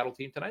the Seattle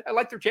team tonight, I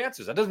like their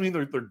chances. That doesn't mean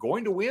they're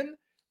going to win,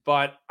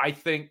 but I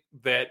think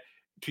that,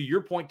 to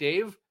your point,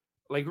 Dave,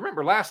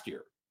 remember last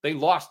year, they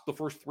lost the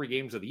first 3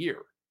 games of the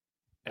year,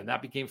 and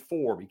that became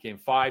 4, became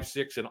 5,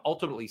 6, and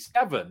ultimately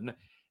 7.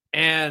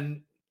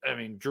 And I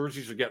mean,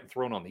 jerseys are getting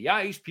thrown on the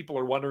ice. People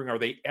are wondering, are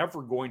they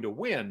ever going to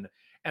win?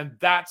 And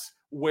that's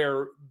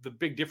where the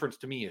big difference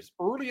to me is.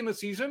 Early in the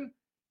season,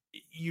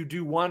 you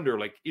do wonder,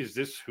 is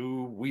this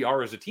who we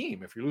are as a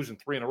team? If you're losing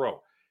 3 in a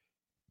row,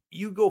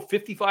 you go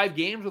 55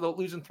 games without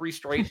losing 3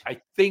 straight. I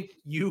think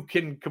you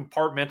can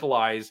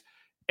compartmentalize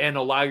and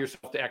allow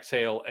yourself to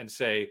exhale and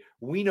say,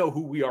 we know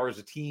who we are as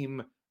a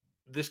team.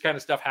 this kind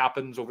of stuff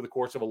happens over the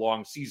course of a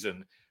long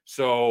season.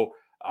 So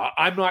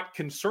I'm not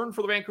concerned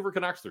for the Vancouver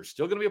Canucks. They're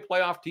still going to be a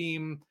playoff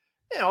team.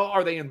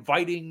 Are they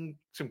inviting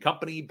some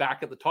company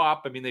back at the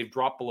top? I mean, they've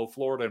dropped below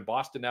Florida and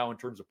Boston now in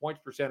terms of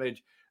points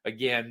percentage.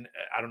 Again,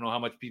 I don't know how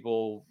much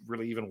people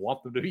really even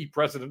want them to be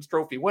President's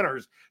Trophy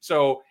winners.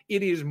 So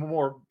it is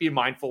more being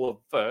mindful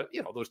of,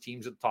 those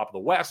teams at the top of the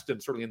West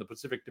and certainly in the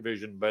Pacific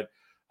Division. But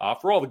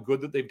for all the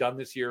good that they've done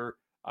this year,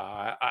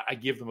 I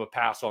give them a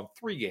pass on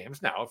 3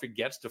 games. Now, if it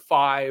gets to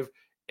 5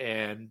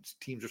 and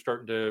teams are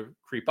starting to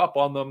creep up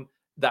on them,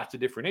 that's a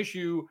different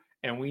issue.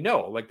 And we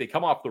know, like, they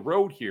come off the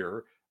road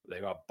here. They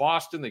got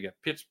Boston, they got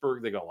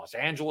Pittsburgh, they got Los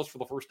Angeles for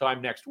the first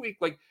time next week.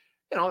 Like,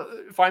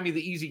 find me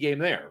the easy game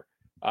there.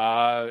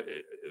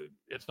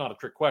 It's not a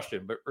trick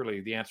question, but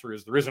really the answer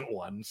is there isn't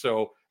one.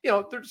 So,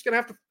 they're just going to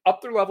have to up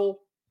their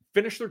level,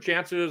 finish their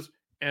chances.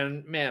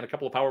 And man, a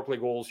couple of power play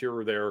goals here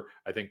or there,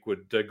 I think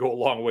would go a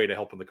long way to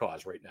helping the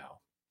cause right now.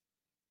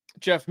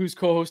 Jeff, who's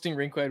co-hosting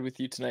Rinkwide with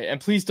you tonight? And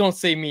please don't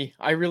say me.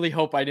 I really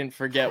hope I didn't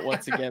forget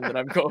once again that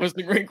I'm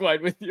co-hosting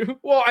Rinkwide with you.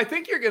 Well, I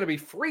think you're going to be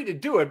free to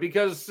do it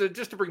because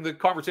just to bring the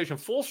conversation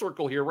full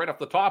circle here right off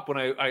the top, when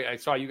I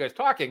saw you guys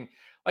talking,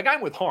 like,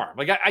 I'm with Harm.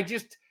 Like,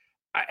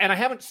 I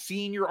haven't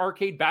seen your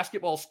arcade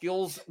basketball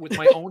skills with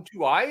my own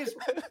 2 eyes,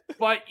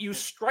 but you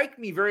strike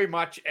me very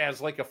much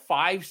as like a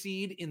 5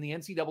 seed in the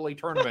NCAA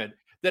tournament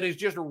that is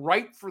just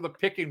ripe for the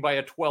picking by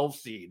a 12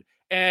 seed.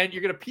 And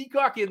you're going to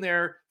peacock in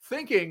there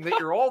thinking that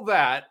you're all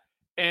that,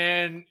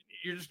 and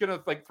you're just going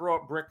to like throw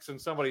up bricks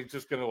and somebody's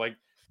just going to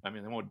they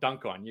won't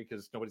dunk on you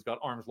because nobody's got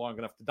arms long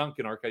enough to dunk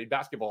in arcade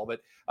basketball. But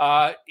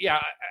I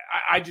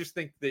just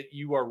think that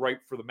you are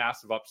ripe for the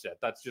massive upset.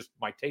 That's just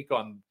my take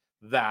on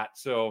that.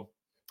 So,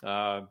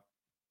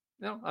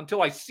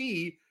 until I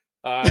see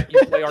you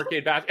play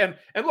arcade basketball,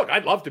 and look,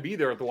 I'd love to be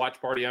there at the watch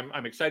party.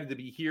 I'm excited to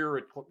be here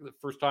at the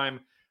first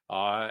time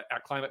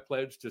at Climate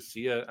Pledge to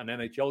see an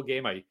NHL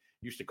game. I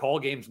used to call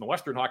games in the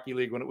Western Hockey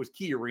League when it was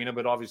Key Arena,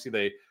 but obviously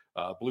they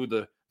blew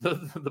the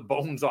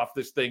bones off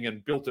this thing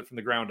and built it from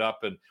the ground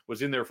up and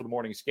was in there for the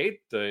morning skate.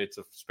 It's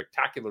a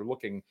spectacular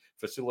looking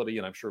facility,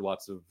 and I'm sure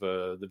lots of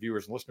the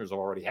viewers and listeners have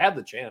already had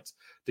the chance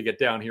to get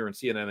down here and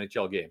see an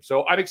NHL game.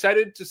 So I'm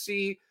excited to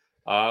see.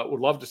 Would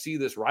love to see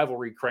this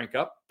rivalry crank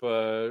up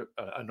a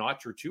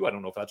notch or two. I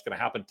don't know if that's going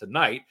to happen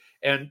tonight.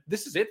 And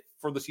this is it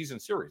for the season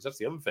series. That's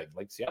the other thing.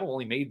 Like, Seattle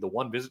only made the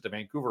one visit to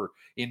Vancouver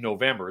in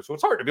November. So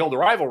it's hard to build a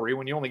rivalry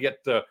when you only get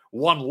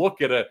one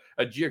look at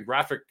a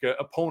geographic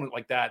opponent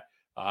like that.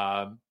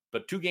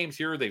 But 2 games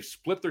here. They've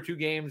split their 2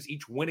 games,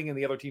 each winning in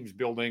the other team's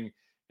building.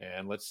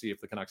 And let's see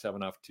if the Canucks have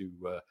enough to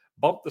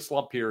bump the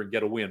slump here and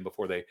get a win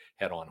before they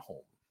head on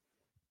home.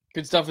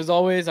 Good stuff as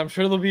always. I'm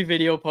sure there'll be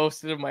video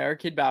posted of my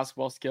arcade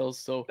basketball skills.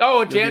 So,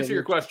 and to answer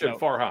your question,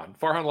 Farhan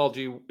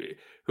Lalji,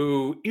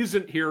 who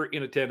isn't here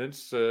in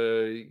attendance,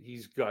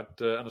 he's got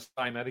an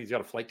assignment. He's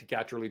got a flight to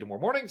catch early tomorrow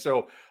morning,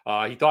 so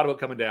he thought about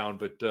coming down,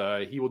 but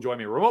he will join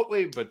me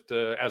remotely. But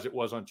as it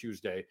was on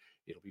Tuesday,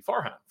 it'll be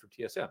Farhan from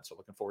TSN. So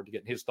looking forward to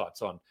getting his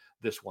thoughts on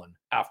this one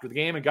after the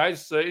game. And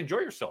guys,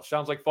 enjoy yourself.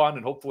 Sounds like fun,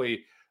 and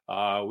hopefully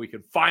we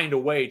can find a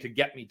way to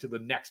get me to the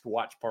next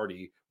watch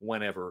party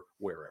whenever,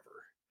 wherever.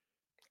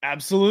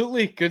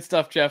 Absolutely. Good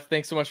stuff, Jeff.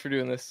 Thanks so much for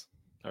doing this.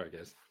 All right,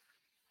 guys.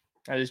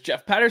 That is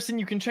Jeff Paterson.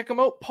 You can check him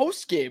out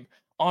post-game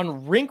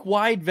on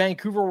Rinkwide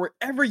Vancouver,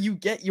 wherever you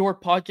get your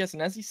podcast.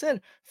 And as he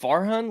said,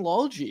 Farhan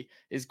Lalji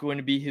is going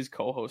to be his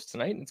co-host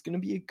tonight, and it's going to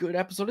be a good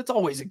episode. It's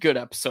always a good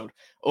episode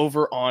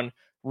over on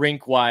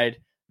Rinkwide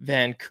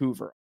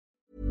Vancouver.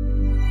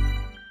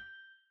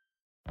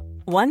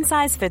 One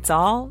size fits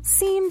all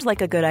seemed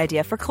like a good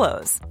idea for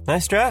clothes.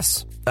 Nice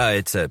dress.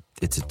 It's a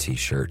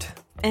t-shirt.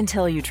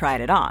 Until you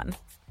tried it on.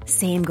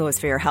 Same goes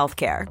for your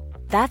healthcare.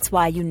 That's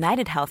why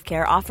United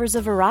Healthcare offers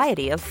a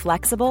variety of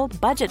flexible,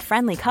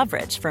 budget-friendly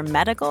coverage for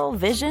medical,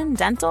 vision,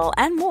 dental,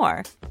 and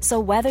more. So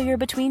whether you're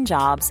between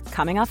jobs,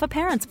 coming off a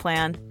parent's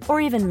plan, or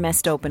even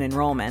missed open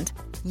enrollment,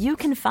 you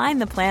can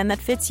find the plan that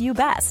fits you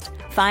best.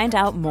 Find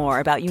out more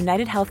about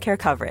United Healthcare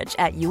coverage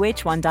at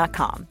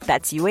uh1.com.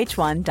 That's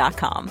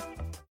uh1.com.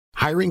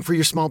 Hiring for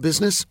your small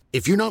business?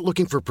 If you're not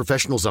looking for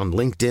professionals on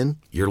LinkedIn,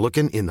 you're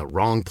looking in the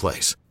wrong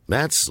place.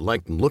 That's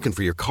like looking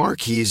for your car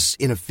keys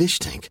in a fish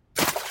tank.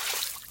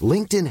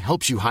 LinkedIn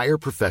helps you hire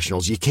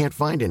professionals you can't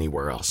find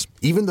anywhere else,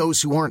 even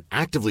those who aren't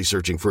actively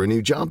searching for a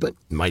new job but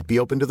might be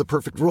open to the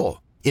perfect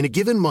role. In a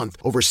given month,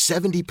 over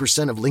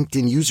 70% of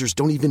LinkedIn users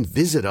don't even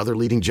visit other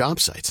leading job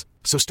sites.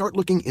 So start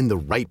looking in the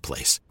right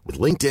place. With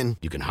LinkedIn,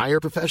 you can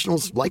hire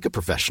professionals like a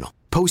professional.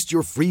 Post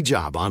your free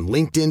job on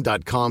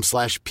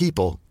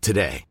linkedin.com/people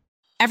today.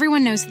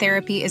 Everyone knows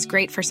therapy is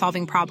great for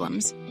solving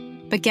problems.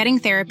 But getting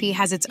therapy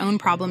has its own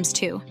problems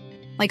too,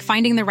 like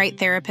finding the right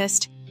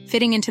therapist,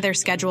 fitting into their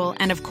schedule,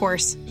 and of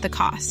course, the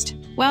cost.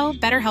 Well,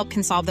 BetterHelp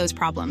can solve those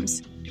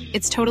problems.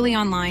 It's totally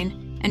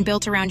online and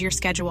built around your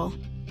schedule.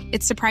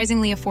 It's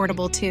surprisingly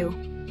affordable too.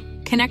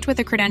 Connect with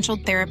a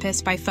credentialed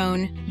therapist by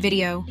phone,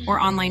 video, or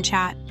online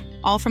chat,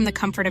 all from the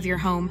comfort of your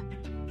home.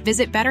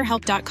 Visit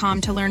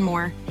BetterHelp.com to learn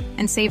more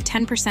and save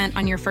 10%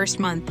 on your first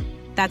month.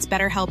 That's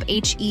BetterHelp,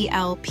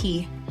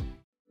 H-E-L-P.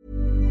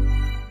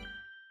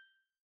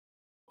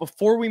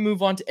 before we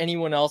move on to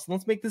anyone else,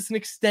 let's make this an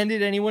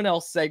extended anyone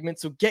else segment.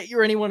 So get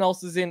your anyone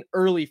else's in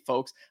early,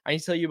 folks. I need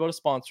to tell you about a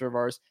sponsor of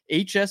ours,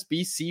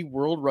 HSBC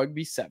World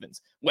Rugby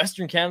Sevens.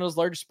 Western Canada's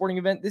largest sporting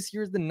event this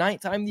year is the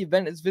 9th time the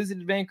event has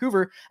visited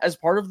Vancouver as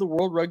part of the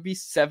World Rugby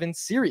Sevens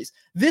series.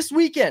 This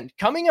weekend,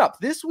 coming up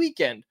this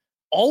weekend,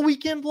 all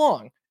weekend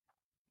long,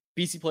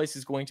 BC Place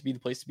is going to be the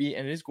place to be,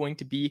 and it is going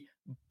to be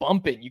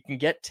bumping. You can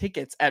get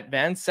tickets at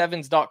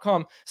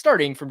vansevens.com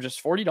starting from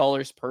just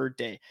 $40 per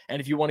day. And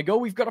if you want to go,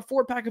 we've got a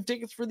 4-pack of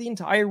tickets for the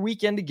entire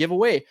weekend to give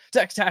away.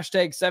 Text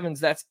hashtag sevens,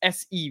 that's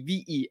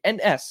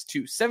SEVENS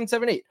to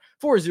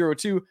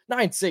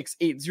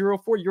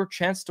 778-402-9680 for your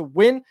chance to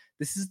win.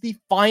 This is the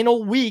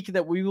final week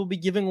that we will be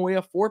giving away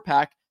a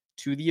 4-pack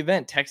to the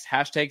event. Text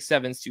hashtag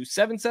sevens to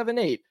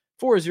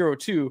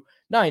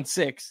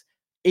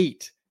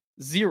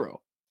 778-402-9680.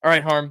 All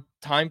right, Harm,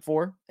 time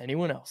for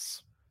anyone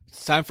else.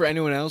 It's time for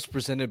anyone else,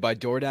 presented by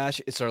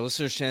DoorDash. It's our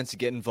listeners' chance to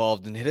get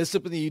involved and hit us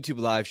up in the YouTube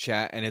live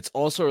chat. And it's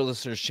also our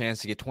listeners' chance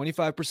to get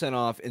 25%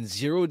 off and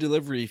 0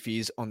 delivery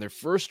fees on their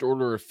first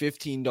order of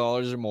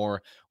 $15 or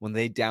more when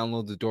they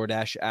download the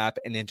DoorDash app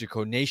and enter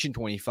code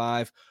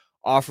NATION25.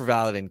 Offer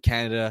valid in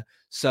Canada.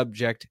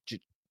 Subject to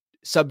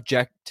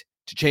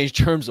change,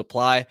 terms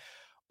apply.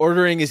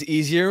 Ordering is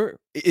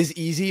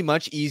easy,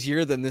 much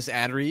easier than this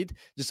ad read.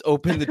 Just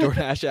open the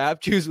DoorDash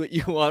app, choose what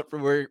you want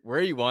from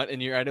where you want,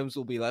 and your items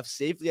will be left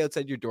safely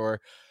outside your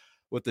door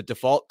with the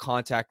default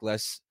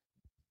contactless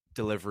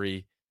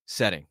delivery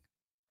setting.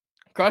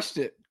 Crushed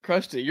it.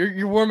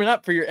 You're warming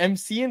up for your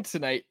MCing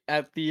tonight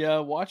at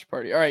the watch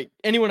party. All right,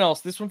 anyone else?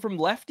 This one from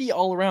Lefty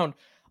All Around.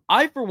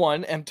 I, for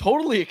one, am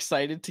totally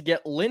excited to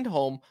get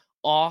Lindholm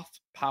off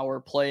power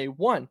play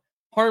 1.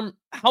 Harm,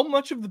 how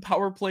much of the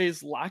power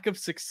play's lack of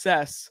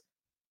success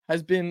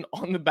has been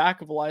on the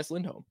back of Elias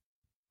Lindholm?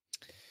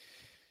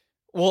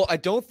 Well, I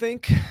don't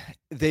think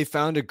they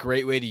found a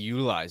great way to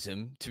utilize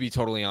him, to be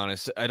totally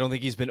honest. I don't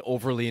think he's been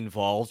overly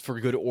involved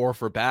for good or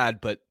for bad,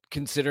 but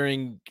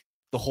considering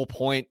the whole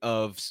point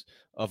of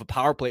a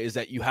power play is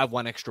that you have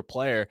one extra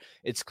player,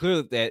 it's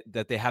clear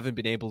that they haven't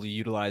been able to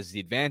utilize the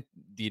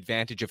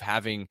advantage of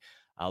having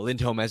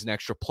Lindholm as an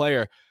extra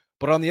player.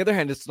 But on the other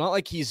hand, it's not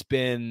like he's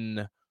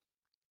been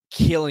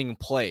killing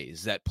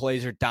plays, that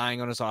plays are dying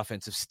on his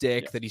offensive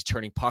stick, that he's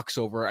turning pucks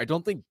over. I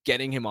don't think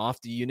getting him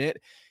off the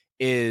unit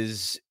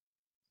is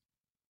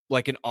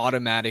like an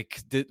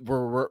automatic that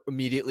we're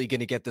immediately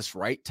going to get this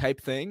right type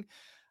thing.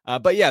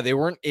 But yeah, they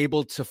weren't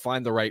able to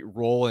find the right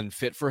role and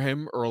fit for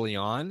him early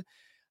on.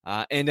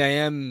 And I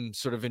am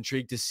sort of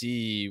intrigued to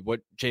see what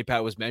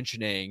J-Pat was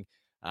mentioning.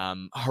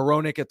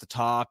 Hronek at the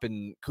top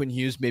and Quinn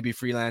Hughes maybe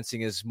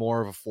freelancing as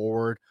more of a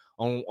forward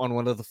on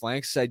one of the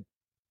flanks.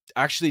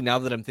 Actually, now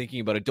that I'm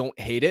thinking about it, don't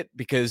hate it,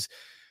 because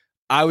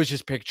I was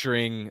just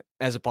picturing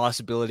as a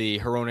possibility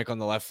Hronek on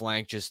the left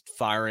flank just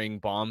firing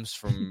bombs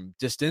from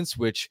distance,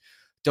 which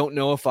don't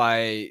know if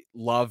I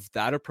love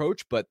that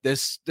approach, but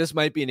this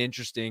might be an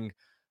interesting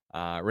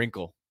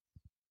wrinkle.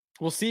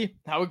 We'll see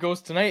how it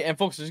goes tonight. And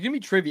folks, there's going to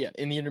be trivia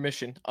in the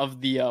intermission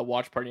of the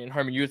watch party. And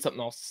Harmon, you had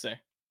something else to say.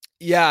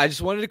 Yeah, I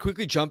just wanted to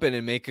quickly jump in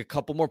and make a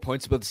couple more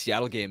points about the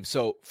Seattle game.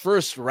 So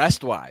first,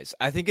 rest-wise,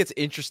 I think it's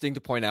interesting to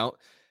point out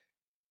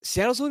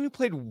Seattle's only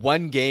played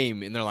one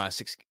game in their last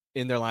 6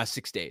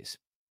 days.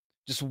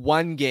 Just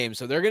one game.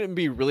 So they're going to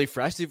be really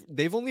fresh.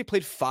 They've only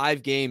played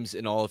 5 games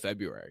in all of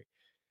February.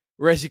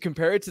 Whereas you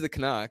compare it to the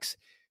Canucks,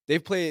 this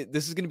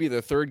is going to be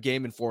their 3rd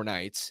game in 4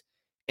 nights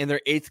and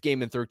their 8th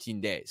game in 13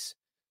 days.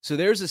 So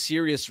there's a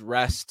serious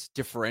rest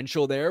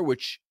differential there,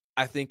 which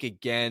I think,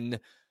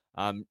 again,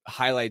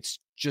 highlights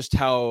just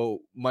how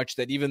much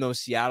that even though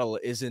Seattle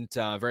isn't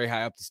very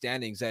high up the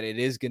standings, that it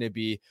is going to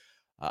be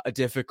a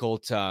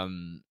difficult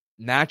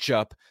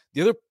matchup.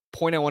 The other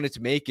point I wanted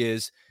to make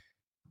is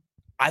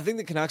I think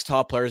the Canucks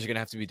top players are going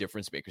to have to be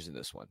difference makers in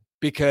this one,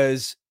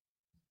 because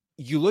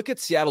you look at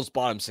Seattle's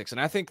bottom 6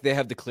 and I think they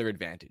have the clear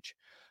advantage.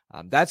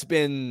 That's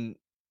been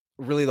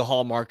really the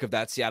hallmark of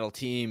that Seattle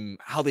team.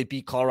 How they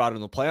beat Colorado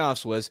in the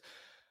playoffs was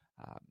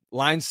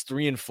lines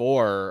 3 and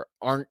 4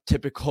 aren't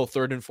typical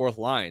 3rd and 4th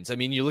lines. I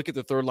mean, you look at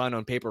the 3rd line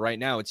on paper right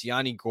now, it's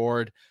Yanni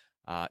Gord,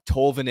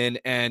 Tolvanen,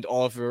 and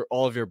Oliver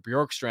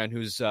Bjorkstrand,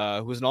 who's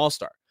an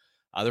all-star.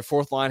 Their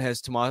 4th line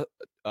has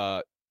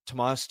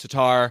Tomas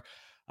Tatar,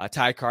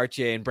 Ty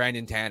Cartier, and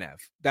Brandon Tanev.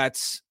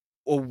 That's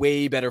a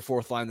way better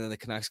 4th line than the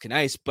Canucks can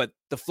ice. But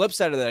the flip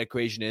side of that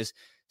equation is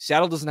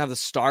Seattle doesn't have the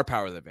star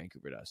power that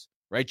Vancouver does,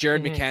 right?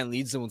 Jared McCann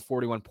leads them with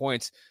 41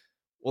 points.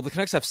 Well, the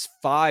Canucks have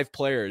 5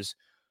 players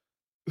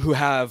who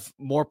have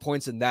more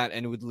points than that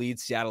and would lead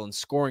Seattle in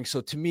scoring.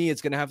 So to me,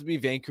 it's going to have to be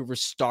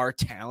Vancouver's star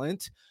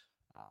talent.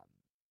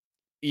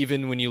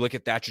 Even when you look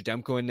at Thatcher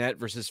Demko in net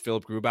versus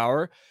Philip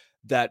Grubauer,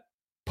 that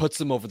puts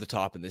them over the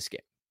top in this game.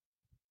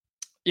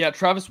 Yeah,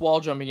 Travis Wall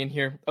jumping in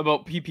here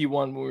about PP1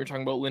 when we were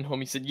talking about Lindholm.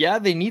 He said, yeah,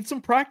 they need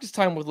some practice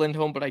time with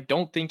Lindholm, but I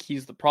don't think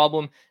he's the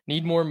problem.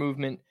 Need more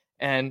movement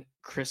and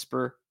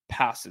crisper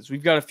passes.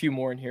 We've got a few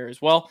more in here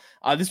as well.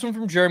 This one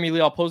from Jeremy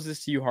Lee. I'll pose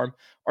this to you, Harm.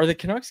 Are the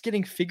Canucks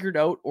getting figured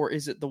out, or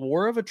is it the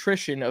war of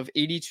attrition of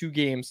 82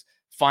 games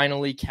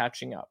finally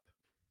catching up?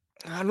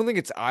 I don't think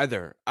it's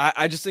either.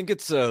 I just think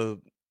it's a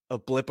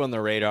blip on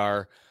the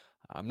radar.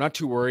 I'm not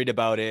too worried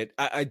about it.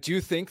 I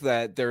do think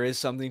that there is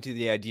something to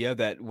the idea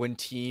that when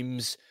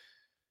teams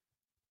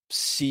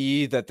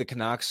see that the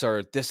Canucks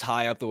are this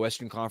high up the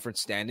Western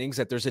Conference standings,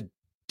 that there's a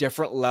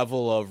different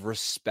level of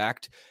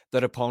respect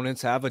that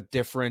opponents have, a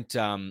different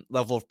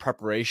level of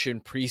preparation,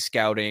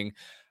 pre-scouting,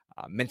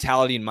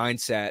 mentality and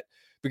mindset.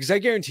 Because I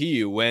guarantee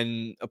you,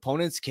 when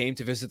opponents came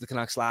to visit the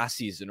Canucks last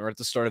season or at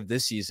the start of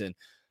this season,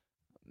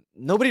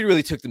 nobody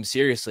really took them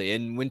seriously.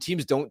 And when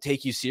teams don't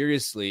take you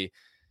seriously,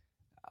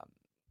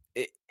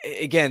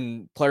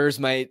 again, players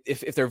might,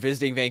 if they're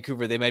visiting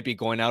Vancouver, they might be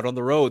going out on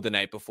the road the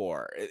night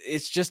before.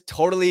 It's just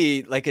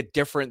totally like a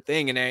different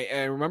thing. And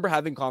I remember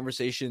having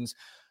conversations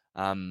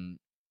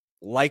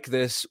like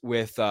this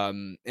with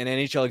an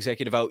NHL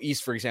executive out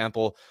east, for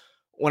example,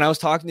 when I was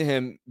talking to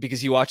him, because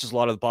he watches a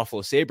lot of the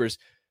Buffalo Sabres.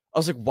 I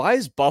was like, why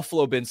has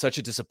Buffalo been such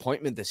a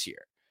disappointment this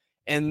year?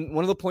 And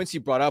one of the points he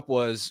brought up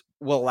was,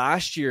 well,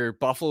 last year,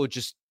 Buffalo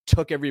just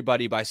took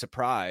everybody by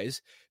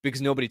surprise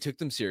because nobody took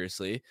them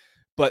seriously.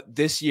 But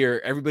this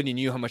year, everybody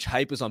knew how much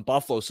hype was on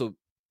Buffalo. So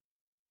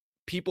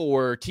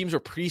teams were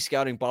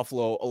pre-scouting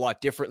Buffalo a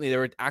lot differently. They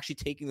were actually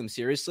taking them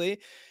seriously.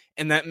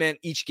 And that meant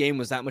each game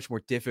was that much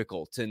more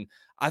difficult. And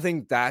I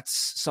think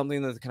that's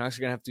something that the Canucks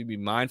are going to have to be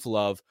mindful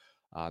of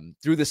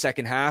through the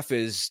second half.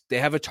 Is they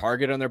have a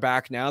target on their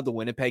back now. The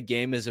Winnipeg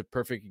game is a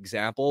perfect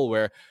example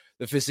where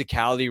the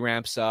physicality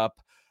ramps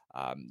up.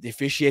 The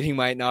officiating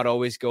might not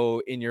always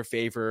go in your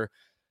favor.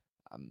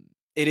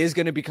 It is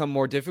going to become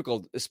more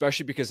difficult,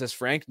 especially because, as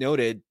Frank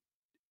noted,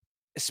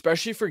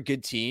 especially for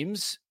good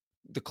teams,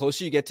 the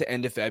closer you get to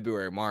end of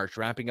February, March,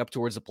 ramping up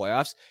towards the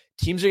playoffs,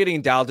 teams are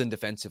getting dialed in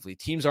defensively.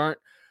 Teams aren't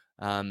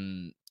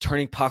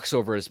turning pucks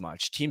over as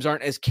much. Teams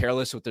aren't as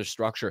careless with their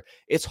structure.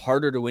 It's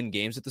harder to win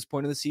games at this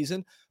point in the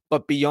season.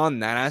 But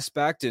beyond that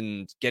aspect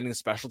and getting the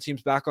special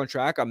teams back on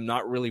track, I'm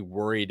not really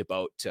worried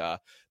about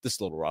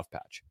this little rough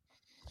patch.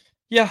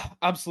 Yeah,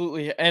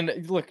 absolutely. And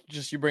look,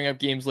 just you bring up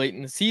games late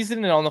in the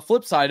season, and on the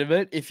flip side of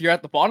it, if you're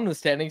at the bottom of the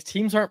standings,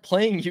 teams aren't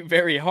playing you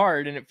very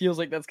hard, and it feels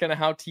like that's kind of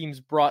how teams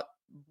played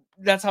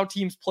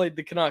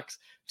the Canucks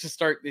to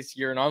start this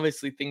year. And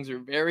obviously things are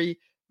very,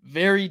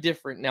 very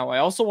different now. I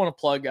also want to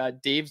plug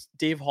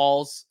Dave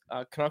Hall's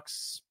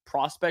Canucks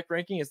prospect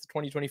ranking. Is the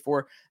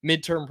 2024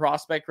 midterm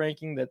prospect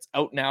ranking that's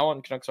out now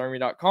on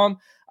CanucksArmy.com.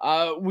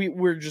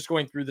 We're just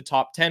going through the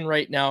top 10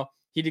 right now.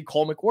 He did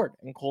Cole McWard,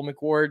 and Cole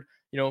McWard,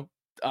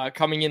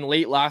 coming in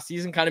late last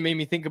season kind of made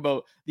me think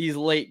about these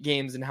late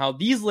games and how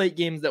these late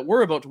games that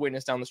we're about to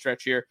witness down the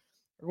stretch here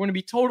are going to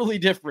be totally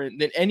different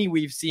than any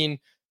we've seen,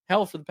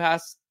 hell, for the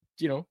past,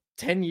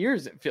 10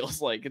 years. It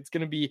feels like it's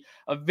going to be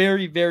a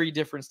very, very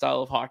different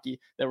style of hockey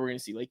that we're going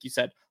to see. Like you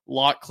said, a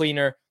lot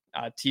cleaner.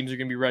 Teams are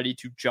going to be ready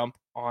to jump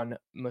on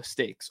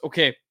mistakes.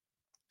 Okay.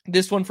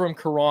 This one from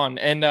Karan,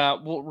 and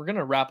we're going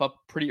to wrap up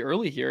pretty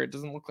early here. It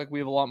doesn't look like we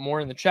have a lot more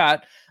in the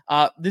chat.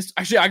 I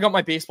got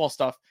my baseball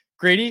stuff.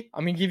 Grady,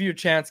 I'm gonna give you a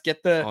chance.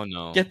 Get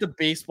the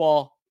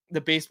baseball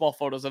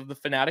photos of the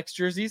Fanatics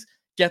jerseys.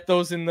 Get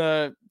those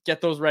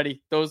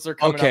ready. Those are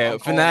coming okay,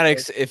 up.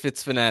 Fanatics. If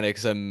it's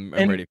Fanatics, I'm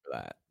ready for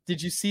that.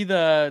 Did you see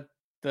the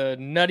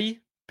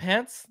nutty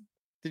pants?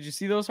 Did you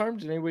see those, Harm?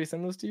 Did anybody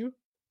send those to you?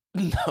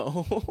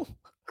 No.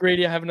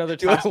 Grady, I have another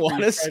Do I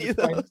want to see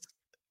those?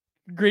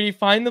 Grady,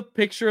 find the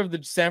picture of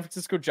the San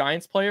Francisco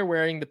Giants player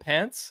wearing the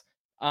pants.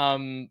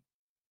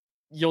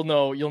 You'll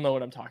know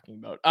what I'm talking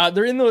about.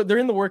 They're in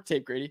the work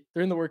tape, Grady.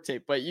 They're in the work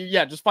tape. But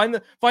just find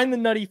the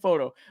nutty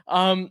photo.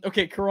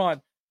 Okay, Karan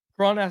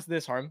asked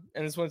this, Harm,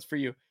 and this one's for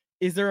you.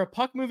 Is there a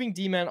puck moving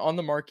D-man on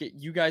the market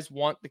you guys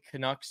want the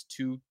Canucks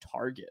to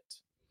target?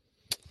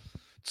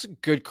 It's a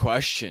good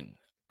question.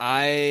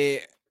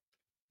 I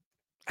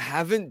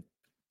haven't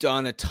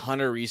done a ton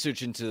of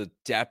research into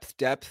depth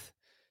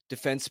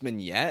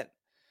defensemen yet.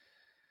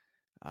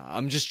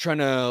 I'm just trying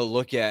to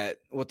look at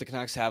what the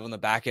Canucks have on the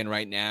back end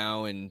right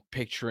now and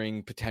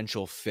picturing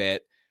potential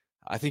fit.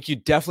 I think you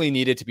definitely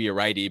need it to be a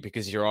righty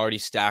because you're already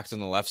stacked on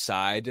the left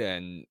side,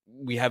 and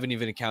we haven't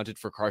even accounted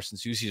for Carson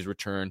Soucy's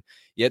return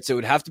yet. So it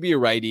would have to be a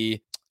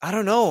righty. I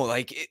don't know.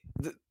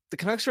 The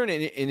Canucks are in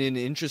an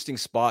interesting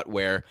spot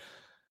where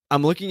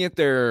I'm looking at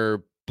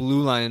their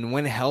blue line, and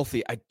when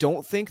healthy, I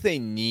don't think they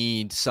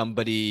need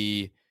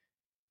somebody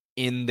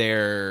in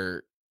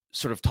their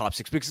sort of top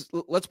six. Because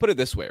let's put it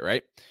this way,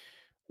 right?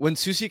 When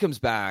Soucy comes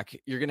back,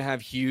 you're going to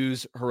have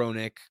Hughes,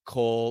 Hronek,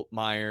 Cole,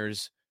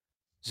 Myers,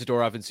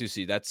 Zadorov, and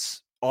Soucy.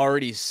 That's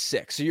already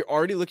 6. So you're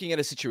already looking at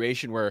a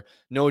situation where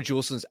Noah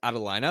Juulsen's out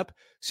of lineup.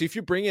 So if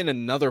you bring in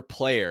another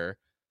player,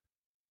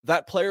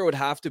 that player would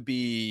have to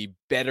be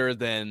better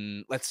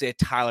than, let's say, a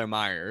Tyler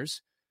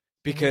Myers,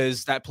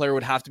 because that player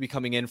would have to be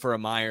coming in for a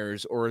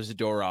Myers or a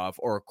Zadorov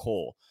or a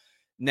Cole.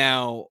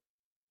 Now,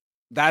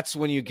 that's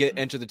when you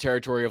enter the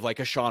territory of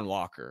like a Sean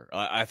Walker.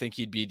 I think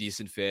he'd be a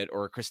decent fit,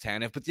 or a Chris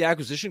Tanev, but the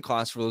acquisition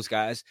cost for those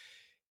guys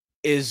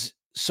is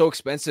so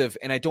expensive.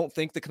 And I don't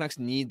think the Canucks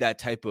need that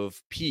type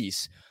of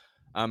piece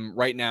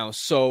right now.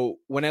 So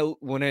when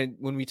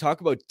we talk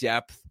about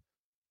depth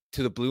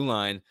to the blue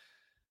line,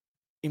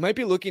 he might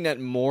be looking at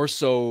more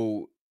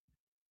so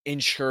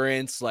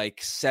insurance, like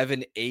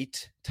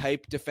 7-8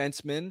 type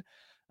defenseman,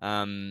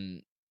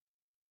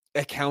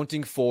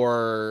 accounting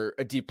for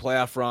a deep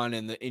playoff run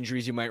and the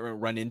injuries you might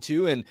run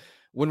into. And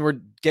when we're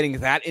getting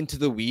that into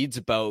the weeds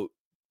about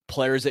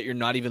players that you're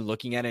not even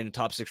looking at in a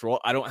top 6 role,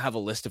 I don't have a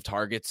list of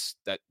targets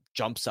that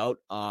jumps out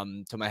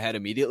to my head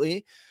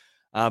immediately.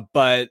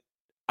 But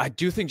I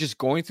do think just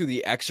going through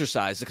the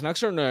exercise, the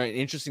Canucks are in an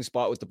interesting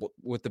spot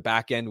with the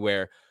back end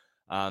where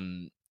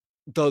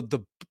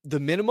the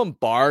minimum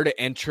bar to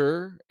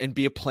enter and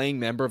be a playing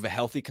member of a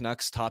healthy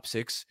Canucks top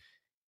 6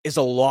 is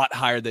a lot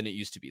higher than it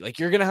used to be. Like,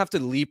 you're going to have to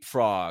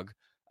leapfrog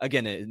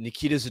again,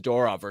 Nikita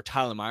Zadorov or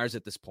Tyler Myers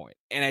at this point.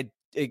 And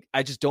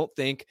I just don't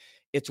think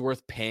it's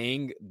worth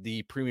paying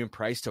the premium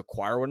price to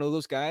acquire one of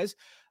those guys.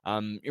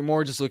 You're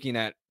more just looking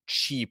at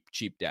cheap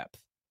depth.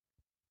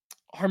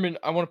 Harman,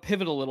 I want to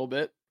pivot a little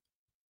bit.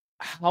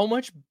 How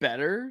much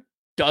better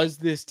does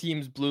this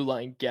team's blue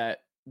line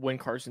get when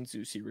Carson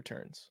Soucy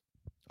returns?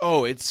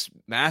 Oh, it's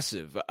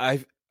massive.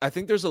 I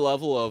think there's a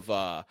level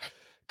of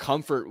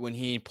comfort when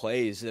he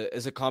plays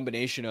as a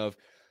combination of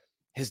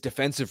his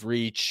defensive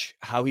reach,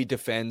 how he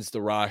defends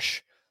the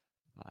rush,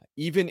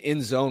 even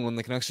in zone when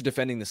the Canucks are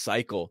defending the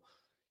cycle.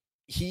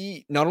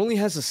 He not only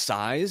has the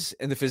size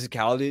and the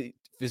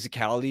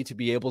physicality to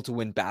be able to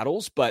win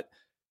battles, but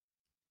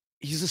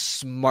he's a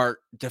smart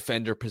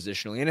defender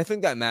positionally. And I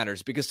think that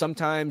matters because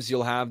sometimes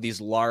you'll have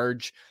these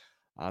large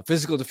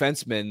physical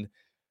defensemen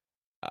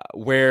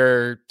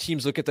where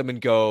teams look at them and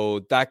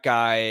go, that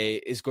guy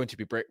is going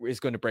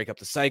to break up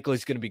the cycle.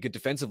 He's going to be good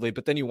defensively.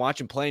 But then you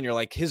watch him play and you're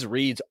like, his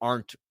reads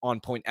aren't on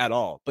point at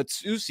all. But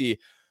Soucy,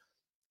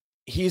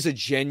 he's a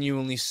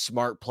genuinely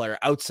smart player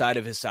outside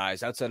of his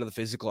size, outside of the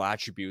physical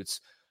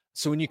attributes.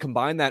 So when you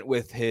combine that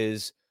with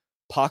his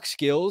puck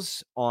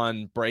skills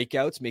on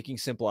breakouts, making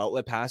simple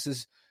outlet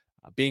passes,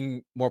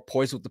 being more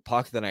poised with the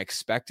puck than I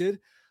expected,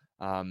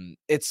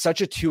 it's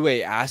such a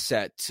two-way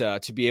asset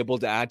to be able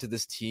to add to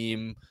this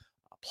team.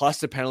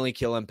 Plus the penalty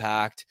kill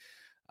impact.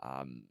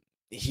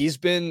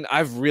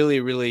 I've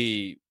really,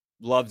 really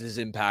loved his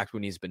impact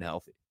when he's been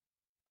healthy.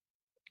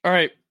 All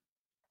right.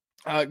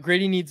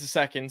 Grady needs a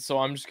second, so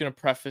I'm just going to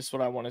preface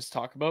what I want to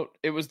talk about.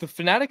 It was the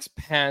Fanatics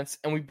pants,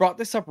 and we brought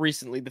this up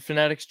recently, the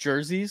Fanatics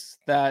jerseys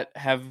that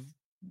have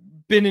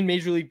been in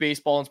Major League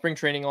Baseball and spring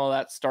training, all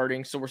that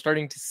starting. So we're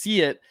starting to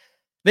see it.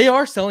 They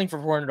are selling for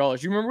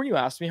 $400. You remember when you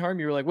asked me, Harm?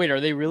 You were like, wait, are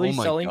they really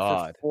selling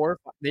for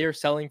They are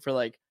selling for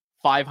like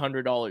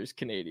 $500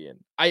 Canadian.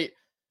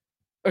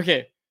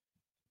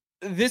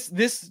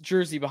 This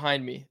jersey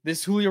behind me,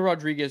 this Julio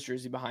Rodriguez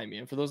jersey behind me,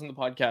 and for those in the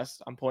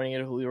podcast, I'm pointing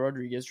at a Julio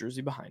Rodriguez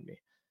jersey behind me.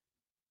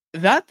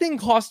 That thing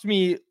cost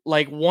me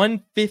like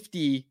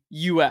 $150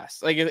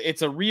 US. Like,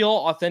 it's a real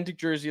authentic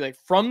jersey, like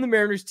from the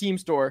Mariners team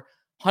store,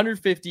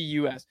 $150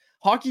 US.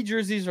 Hockey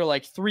jerseys are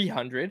like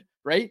 $300,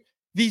 right?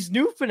 These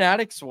new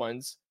Fanatics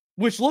ones,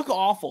 which look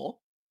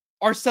awful,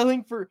 are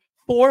selling for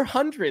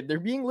 $400. They're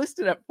being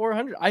listed at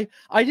 $400.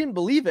 I didn't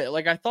believe it.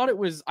 Like, I thought I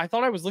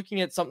was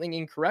looking at something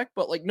incorrect,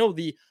 but like, no,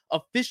 the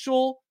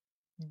official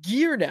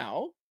gear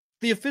now,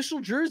 the official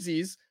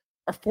jerseys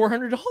are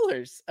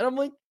 $400. And I'm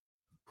like,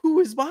 who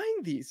is buying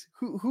these?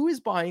 Who is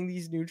buying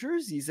these new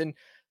jerseys? And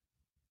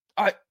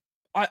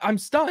I'm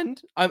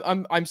stunned.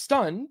 I'm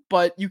stunned,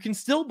 but you can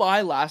still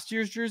buy last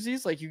year's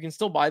jerseys. Like, you can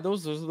still buy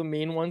those. Those are the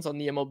main ones on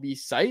the MLB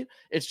site.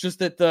 It's just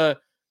that the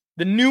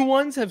new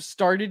ones have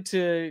started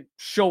to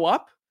show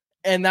up.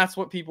 And that's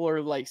what people are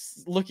like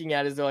looking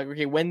at, is they're like,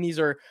 okay, when these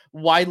are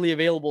widely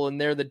available and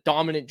they're the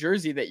dominant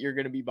jersey that you're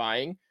going to be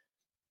buying,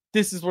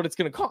 this is what it's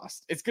going to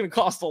cost. It's going to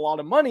cost a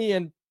lot of money.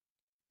 And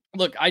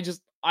look,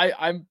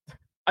 I'm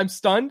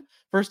stunned.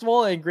 First of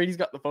all, and Grady's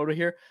got the photo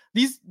here.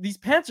 These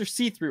pants are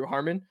see-through,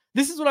 Harman.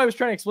 This is what I was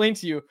trying to explain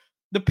to you.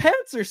 The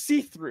pants are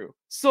see-through.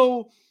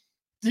 So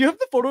do you have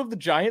the photo of the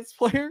Giants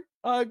player,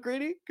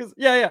 Grady? Because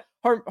yeah.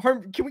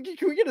 Harm, can we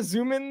get a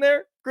zoom in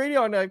there, Grady,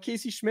 on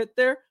Casey Schmidt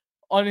there?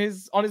 On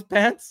his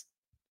pants.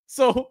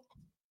 So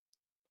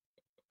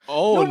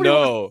nobody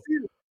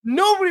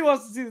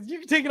wants to see this. You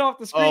can take it off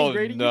the screen,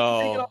 Grady. No.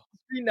 You can take it off the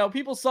screen now.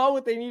 People saw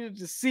what they needed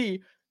to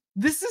see.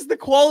 This is the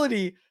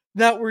quality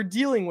that we're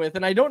dealing with.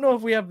 And I don't know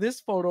if we have this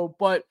photo,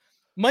 but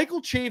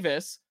Michael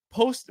Chavis,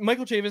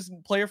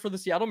 player for the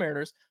Seattle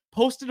Mariners,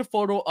 posted a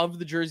photo of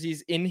the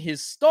jerseys in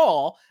his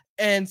stall.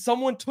 And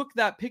someone took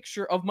that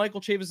picture of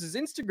Michael Chavis's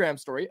Instagram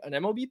story, an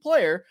MLB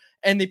player,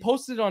 and they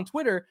posted it on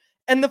Twitter.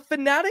 And the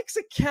Fanatics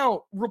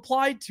account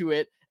replied to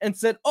it and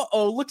said,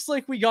 looks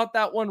like we got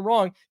that one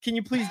wrong. Can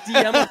you please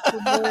DM us for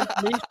more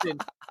information?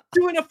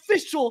 Do an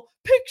official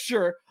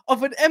picture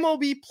of an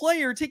MLB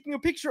player taking a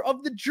picture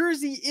of the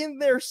jersey in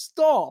their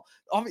stall.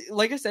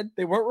 Like I said,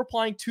 they weren't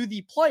replying to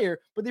the player,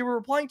 but they were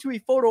replying to a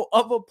photo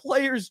of a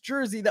player's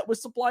jersey that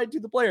was supplied to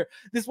the player.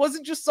 This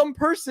wasn't just some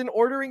person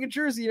ordering a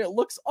jersey and it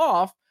looks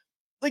off.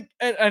 Like,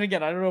 and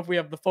again, I don't know if we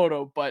have the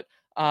photo, but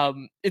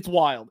it's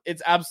wild.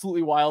 It's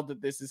absolutely wild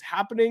that this is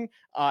happening.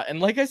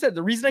 And like I said,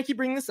 the reason I keep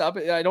bringing this up,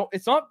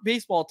 it's not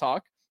baseball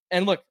talk.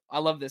 And look, I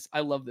love this.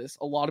 A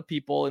lot of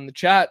people in the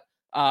chat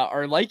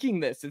are liking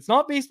this. It's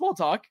not baseball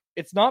talk.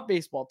 It's not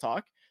baseball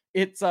talk.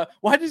 It's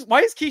why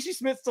is Casey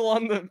Schmidt still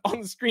on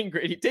the screen,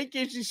 Grady? Take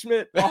Casey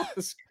Schmidt off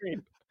the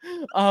screen.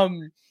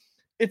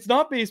 It's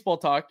not baseball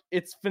talk.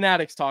 It's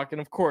Fanatics talk.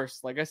 And of course,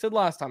 like I said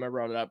last time I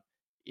brought it up,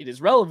 it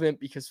is relevant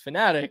because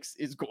Fanatics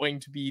is going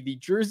to be the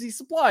jersey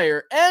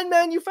supplier and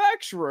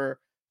manufacturer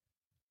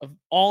of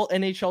all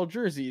NHL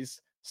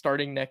jerseys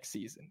starting next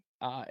season.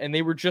 And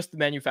they were just the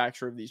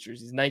manufacturer of these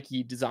jerseys.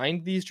 Nike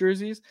designed these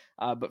jerseys,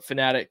 but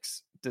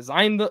Fanatics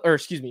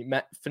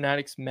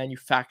Fanatics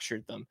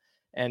manufactured them.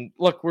 And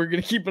look, we're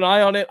going to keep an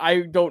eye on it.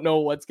 I don't know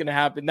what's going to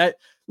happen.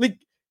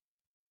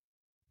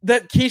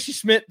 That Casey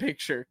Schmidt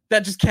picture,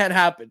 that just can't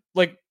happen.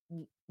 Like,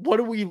 what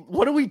are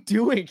we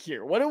doing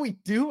here? What are we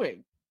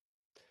doing?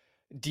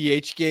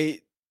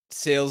 DHgate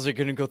sales are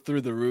going to go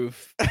through the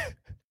roof.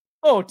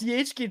 Oh,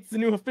 DHgate's the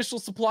new official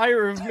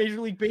supplier of Major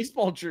League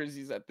Baseball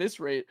jerseys at this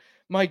rate.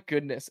 My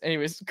goodness.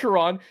 Anyways,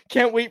 Karan,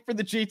 can't wait for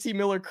the JT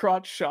Miller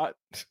crotch shot.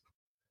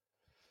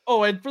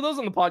 Oh, and for those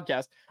on the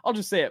podcast, I'll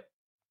just say it.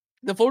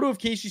 The photo of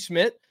Casey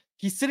Schmidt,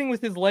 he's sitting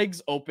with his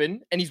legs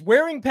open and he's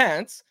wearing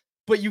pants,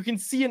 but you can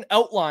see an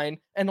outline.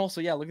 And also,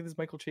 yeah, look at this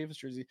Michael Chavis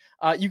jersey.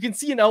 You can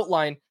see an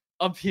outline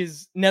of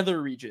his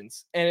nether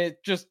regions, and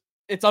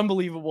it's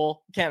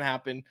unbelievable. Can't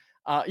happen.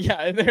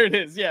 Yeah, there it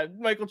is. Yeah,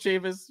 Michael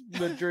Chavis,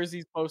 the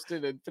jerseys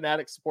posted, and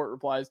Fanatic support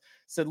replies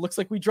said, "Looks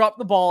like we dropped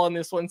the ball on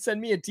this one. Send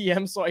me a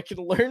DM so I can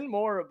learn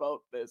more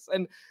about this."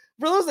 And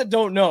for those that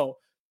don't know,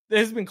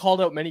 this has been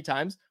called out many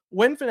times.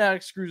 When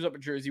Fanatic screws up a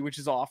jersey, which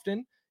is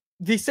often,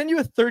 they send you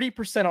a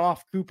 30%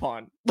 off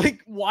coupon.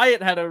 Like,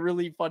 Wyatt had a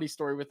really funny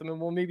story with them,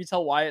 and we'll maybe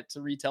tell Wyatt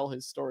to retell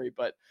his story.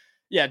 But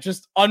yeah,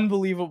 just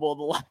unbelievable,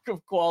 the lack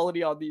of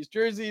quality on these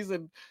jerseys.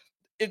 And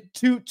it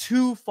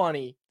too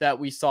funny that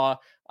we saw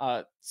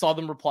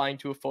them replying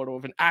to a photo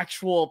of an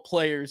actual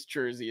player's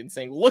jersey and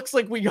saying, "Looks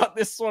like we got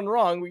this one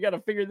wrong. We got to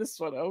figure this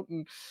one out."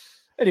 And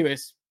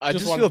anyways, I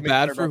just feel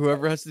bad for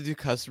whoever has to do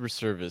customer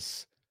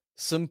service.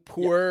 Some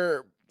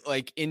poor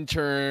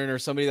intern or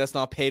somebody that's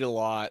not paid a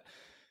lot.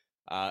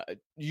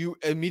 You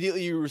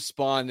immediately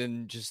respond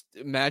and just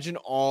imagine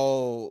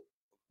all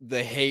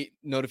the hate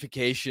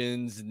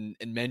notifications and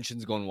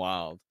mentions going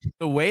wild.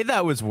 The way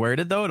that was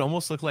worded, though, it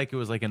almost looked like it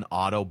was like an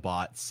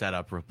Autobot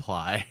setup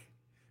reply.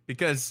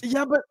 Because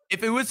but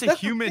if it was a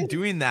human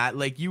doing that,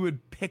 like, you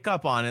would pick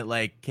up on it,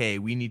 like, okay,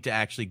 we need to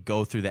actually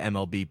go through the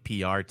MLB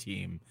PR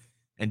team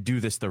and do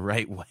this the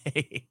right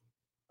way.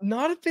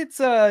 Not if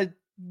it's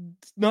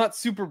not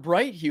super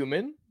bright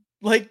human.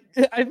 Like,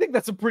 I think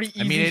that's a pretty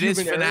easy. I mean, it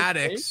is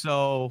Fanatics,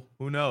 so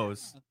who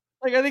knows?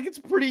 Like, I think it's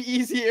a pretty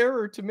easy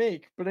error to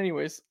make. But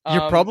anyways,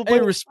 you're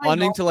probably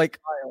responding to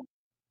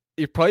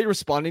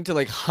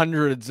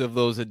hundreds of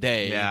those a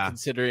day,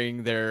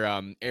 considering their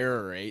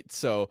error rate.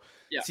 So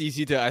it's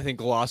easy to, I think,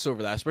 gloss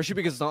over that, especially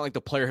because it's not like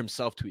the player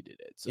himself tweeted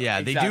it. So.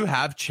 Yeah, they do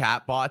have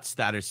chat bots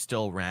that are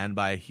still ran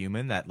by a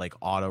human that like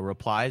auto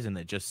replies, and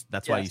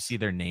that's why you see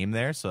their name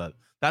there. So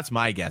that's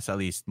my guess. At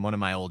least one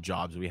of my old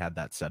jobs, we had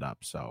that set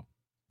up. So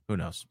who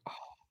knows?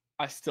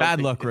 I still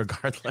bad luck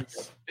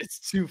regardless. It's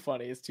too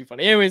funny. It's too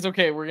funny. Anyways,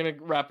 okay, we're gonna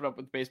wrap it up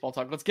with baseball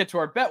talk. Let's get to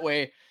our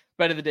Betway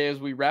bet of the day as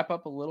we wrap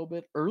up a little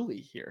bit early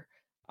here.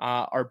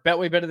 Our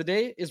Betway bet of the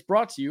day is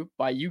brought to you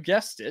by, you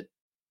guessed it,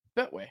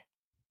 Betway.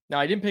 Now,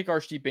 I didn't pick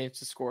Archie Bains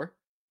to score,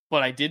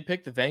 but I did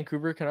pick the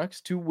Vancouver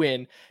Canucks to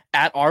win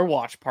at our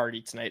watch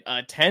party tonight.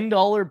 A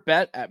 $10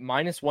 bet at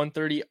minus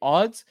 130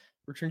 odds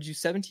returns you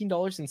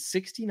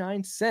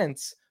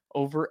 $17.69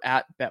 over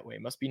at Betway.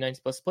 Must be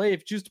 90 plus play. If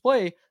you choose to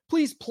play,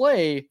 please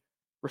play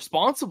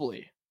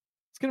responsibly.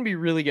 It's going to be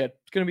really good.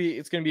 It's going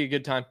to be a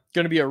good time. It's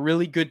going to be a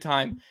really good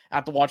time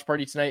at the watch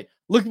party tonight.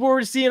 Looking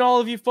forward to seeing all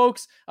of you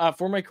folks.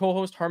 For my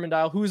co-host Harmon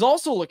Dial, who is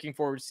also looking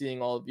forward to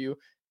seeing all of you,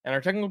 and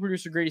our technical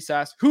producer Grady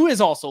Sass, who is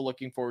also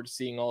looking forward to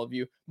seeing all of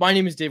you. My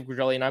name is Dave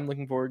Guardelli, and I'm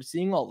looking forward to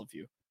seeing all of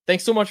you.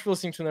 Thanks so much for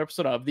listening to another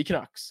episode of the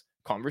Canucks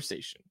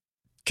Conversation.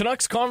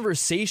 Canucks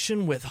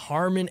Conversation with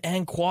Harmon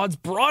and Quads,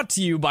 brought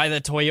to you by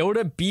the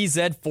Toyota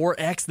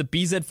BZ4X. The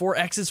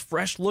BZ4X's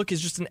fresh look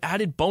is just an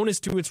added bonus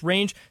to its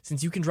range,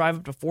 since you can drive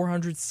up to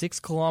 406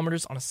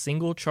 kilometers on a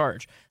single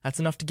charge. That's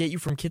enough to get you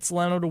from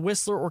Kitsilano to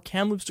Whistler or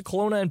Kamloops to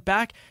Kelowna and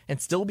back,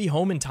 and still be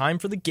home in time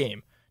for the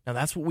game. Now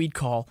that's what we'd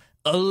call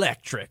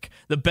electric.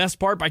 The best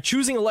part, by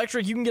choosing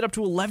electric, you can get up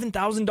to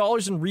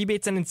 $11,000 in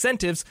rebates and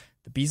incentives.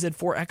 The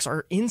BZ4X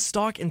are in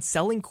stock and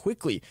selling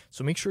quickly,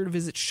 so make sure to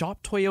visit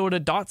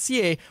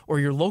shoptoyota.ca or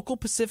your local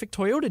Pacific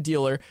Toyota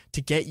dealer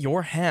to get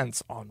your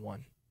hands on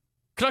one.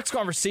 Canucks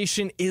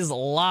Conversation is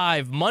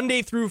live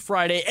Monday through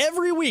Friday,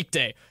 every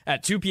weekday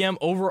at 2 p.m.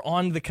 over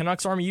on the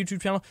Canucks Army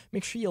YouTube channel.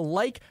 Make sure you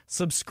like,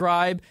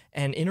 subscribe,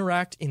 and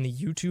interact in the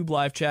YouTube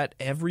live chat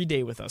every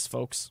day with us,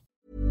 folks.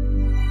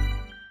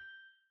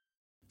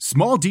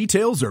 Small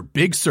details are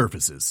big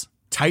surfaces.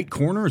 Tight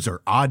corners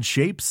are odd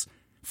shapes.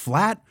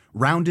 Flat,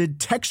 rounded,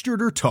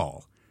 textured, or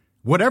tall.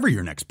 Whatever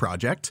your next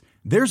project,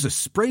 there's a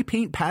spray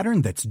paint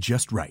pattern that's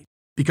just right.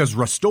 Because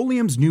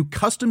Rust-Oleum's new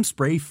Custom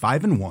Spray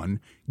 5-in-1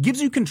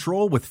 gives you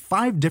control with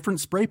 5 different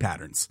spray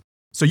patterns.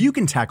 So you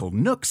can tackle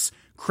nooks,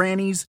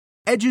 crannies,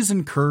 edges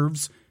and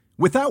curves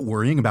without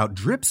worrying about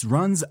drips,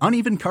 runs,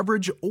 uneven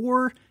coverage,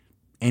 or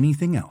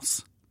anything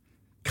else.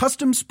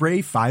 Custom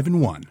Spray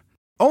 5-in-1.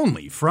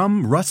 Only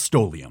from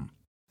Rust-Oleum.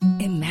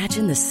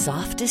 Imagine the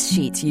softest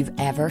sheets you've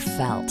ever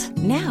felt.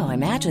 Now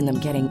imagine them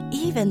getting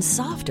even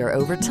softer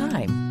over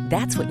time.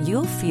 That's what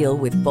you'll feel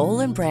with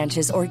Boll &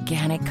 Branch's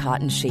organic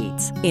cotton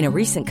sheets. In a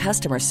recent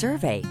customer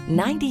survey,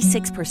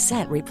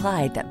 96%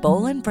 replied that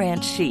Boll &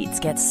 Branch sheets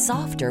get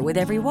softer with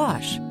every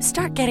wash.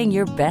 Start getting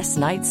your best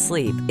night's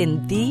sleep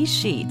in these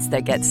sheets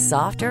that get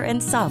softer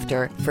and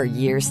softer for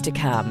years to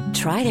come.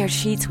 Try their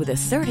sheets with a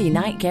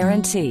 30-night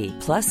guarantee.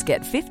 Plus,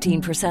 get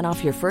 15%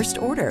 off your first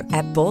order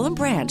at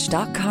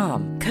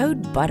bollandbranch.com.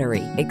 Code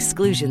BUTTERY.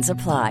 Exclusions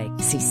apply.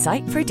 See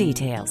site for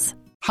details.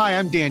 Hi,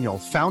 I'm Daniel,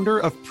 founder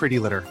of Pretty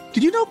Litter.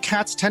 Did you know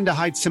cats tend to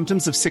hide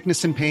symptoms of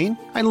sickness and pain?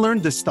 I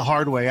learned this the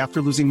hard way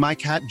after losing my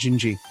cat,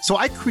 Gingy. So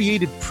I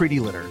created Pretty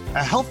Litter,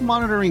 a health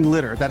monitoring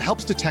litter that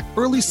helps detect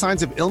early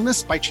signs of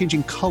illness by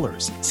changing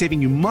colors, saving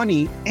you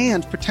money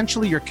and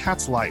potentially your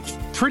cat's life.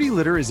 Pretty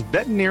Litter is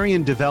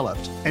veterinarian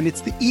developed, and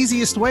it's the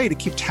easiest way to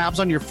keep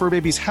tabs on your fur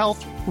baby's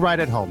health right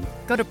at home.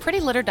 Go to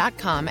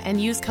prettylitter.com and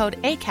use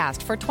code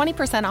ACAST for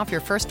 20% off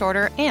your first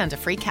order and a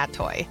free cat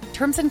toy.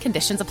 Terms and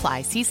conditions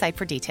apply. See site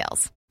for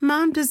details.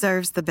 Mom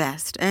deserves the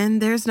best,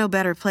 and there's no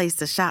better place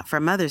to shop for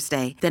Mother's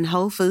Day than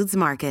Whole Foods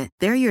Market.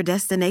 They're your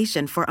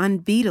destination for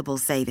unbeatable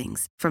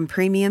savings, from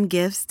premium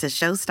gifts to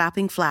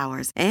show-stopping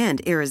flowers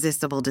and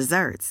irresistible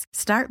desserts.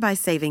 Start by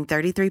saving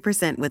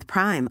 33% with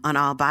Prime on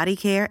all body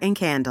care and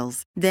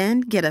candles.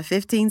 Then get a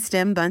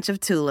 15-stem bunch of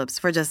tulips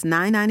for just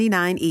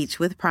 $9.99 each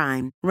with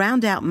Prime.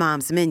 Round out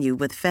Mom's menu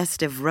with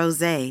festive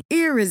rosé,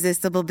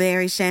 irresistible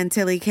berry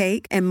chantilly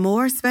cake, and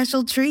more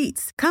special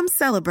treats. Come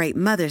celebrate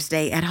Mother's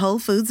Day at Whole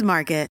Foods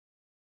Market.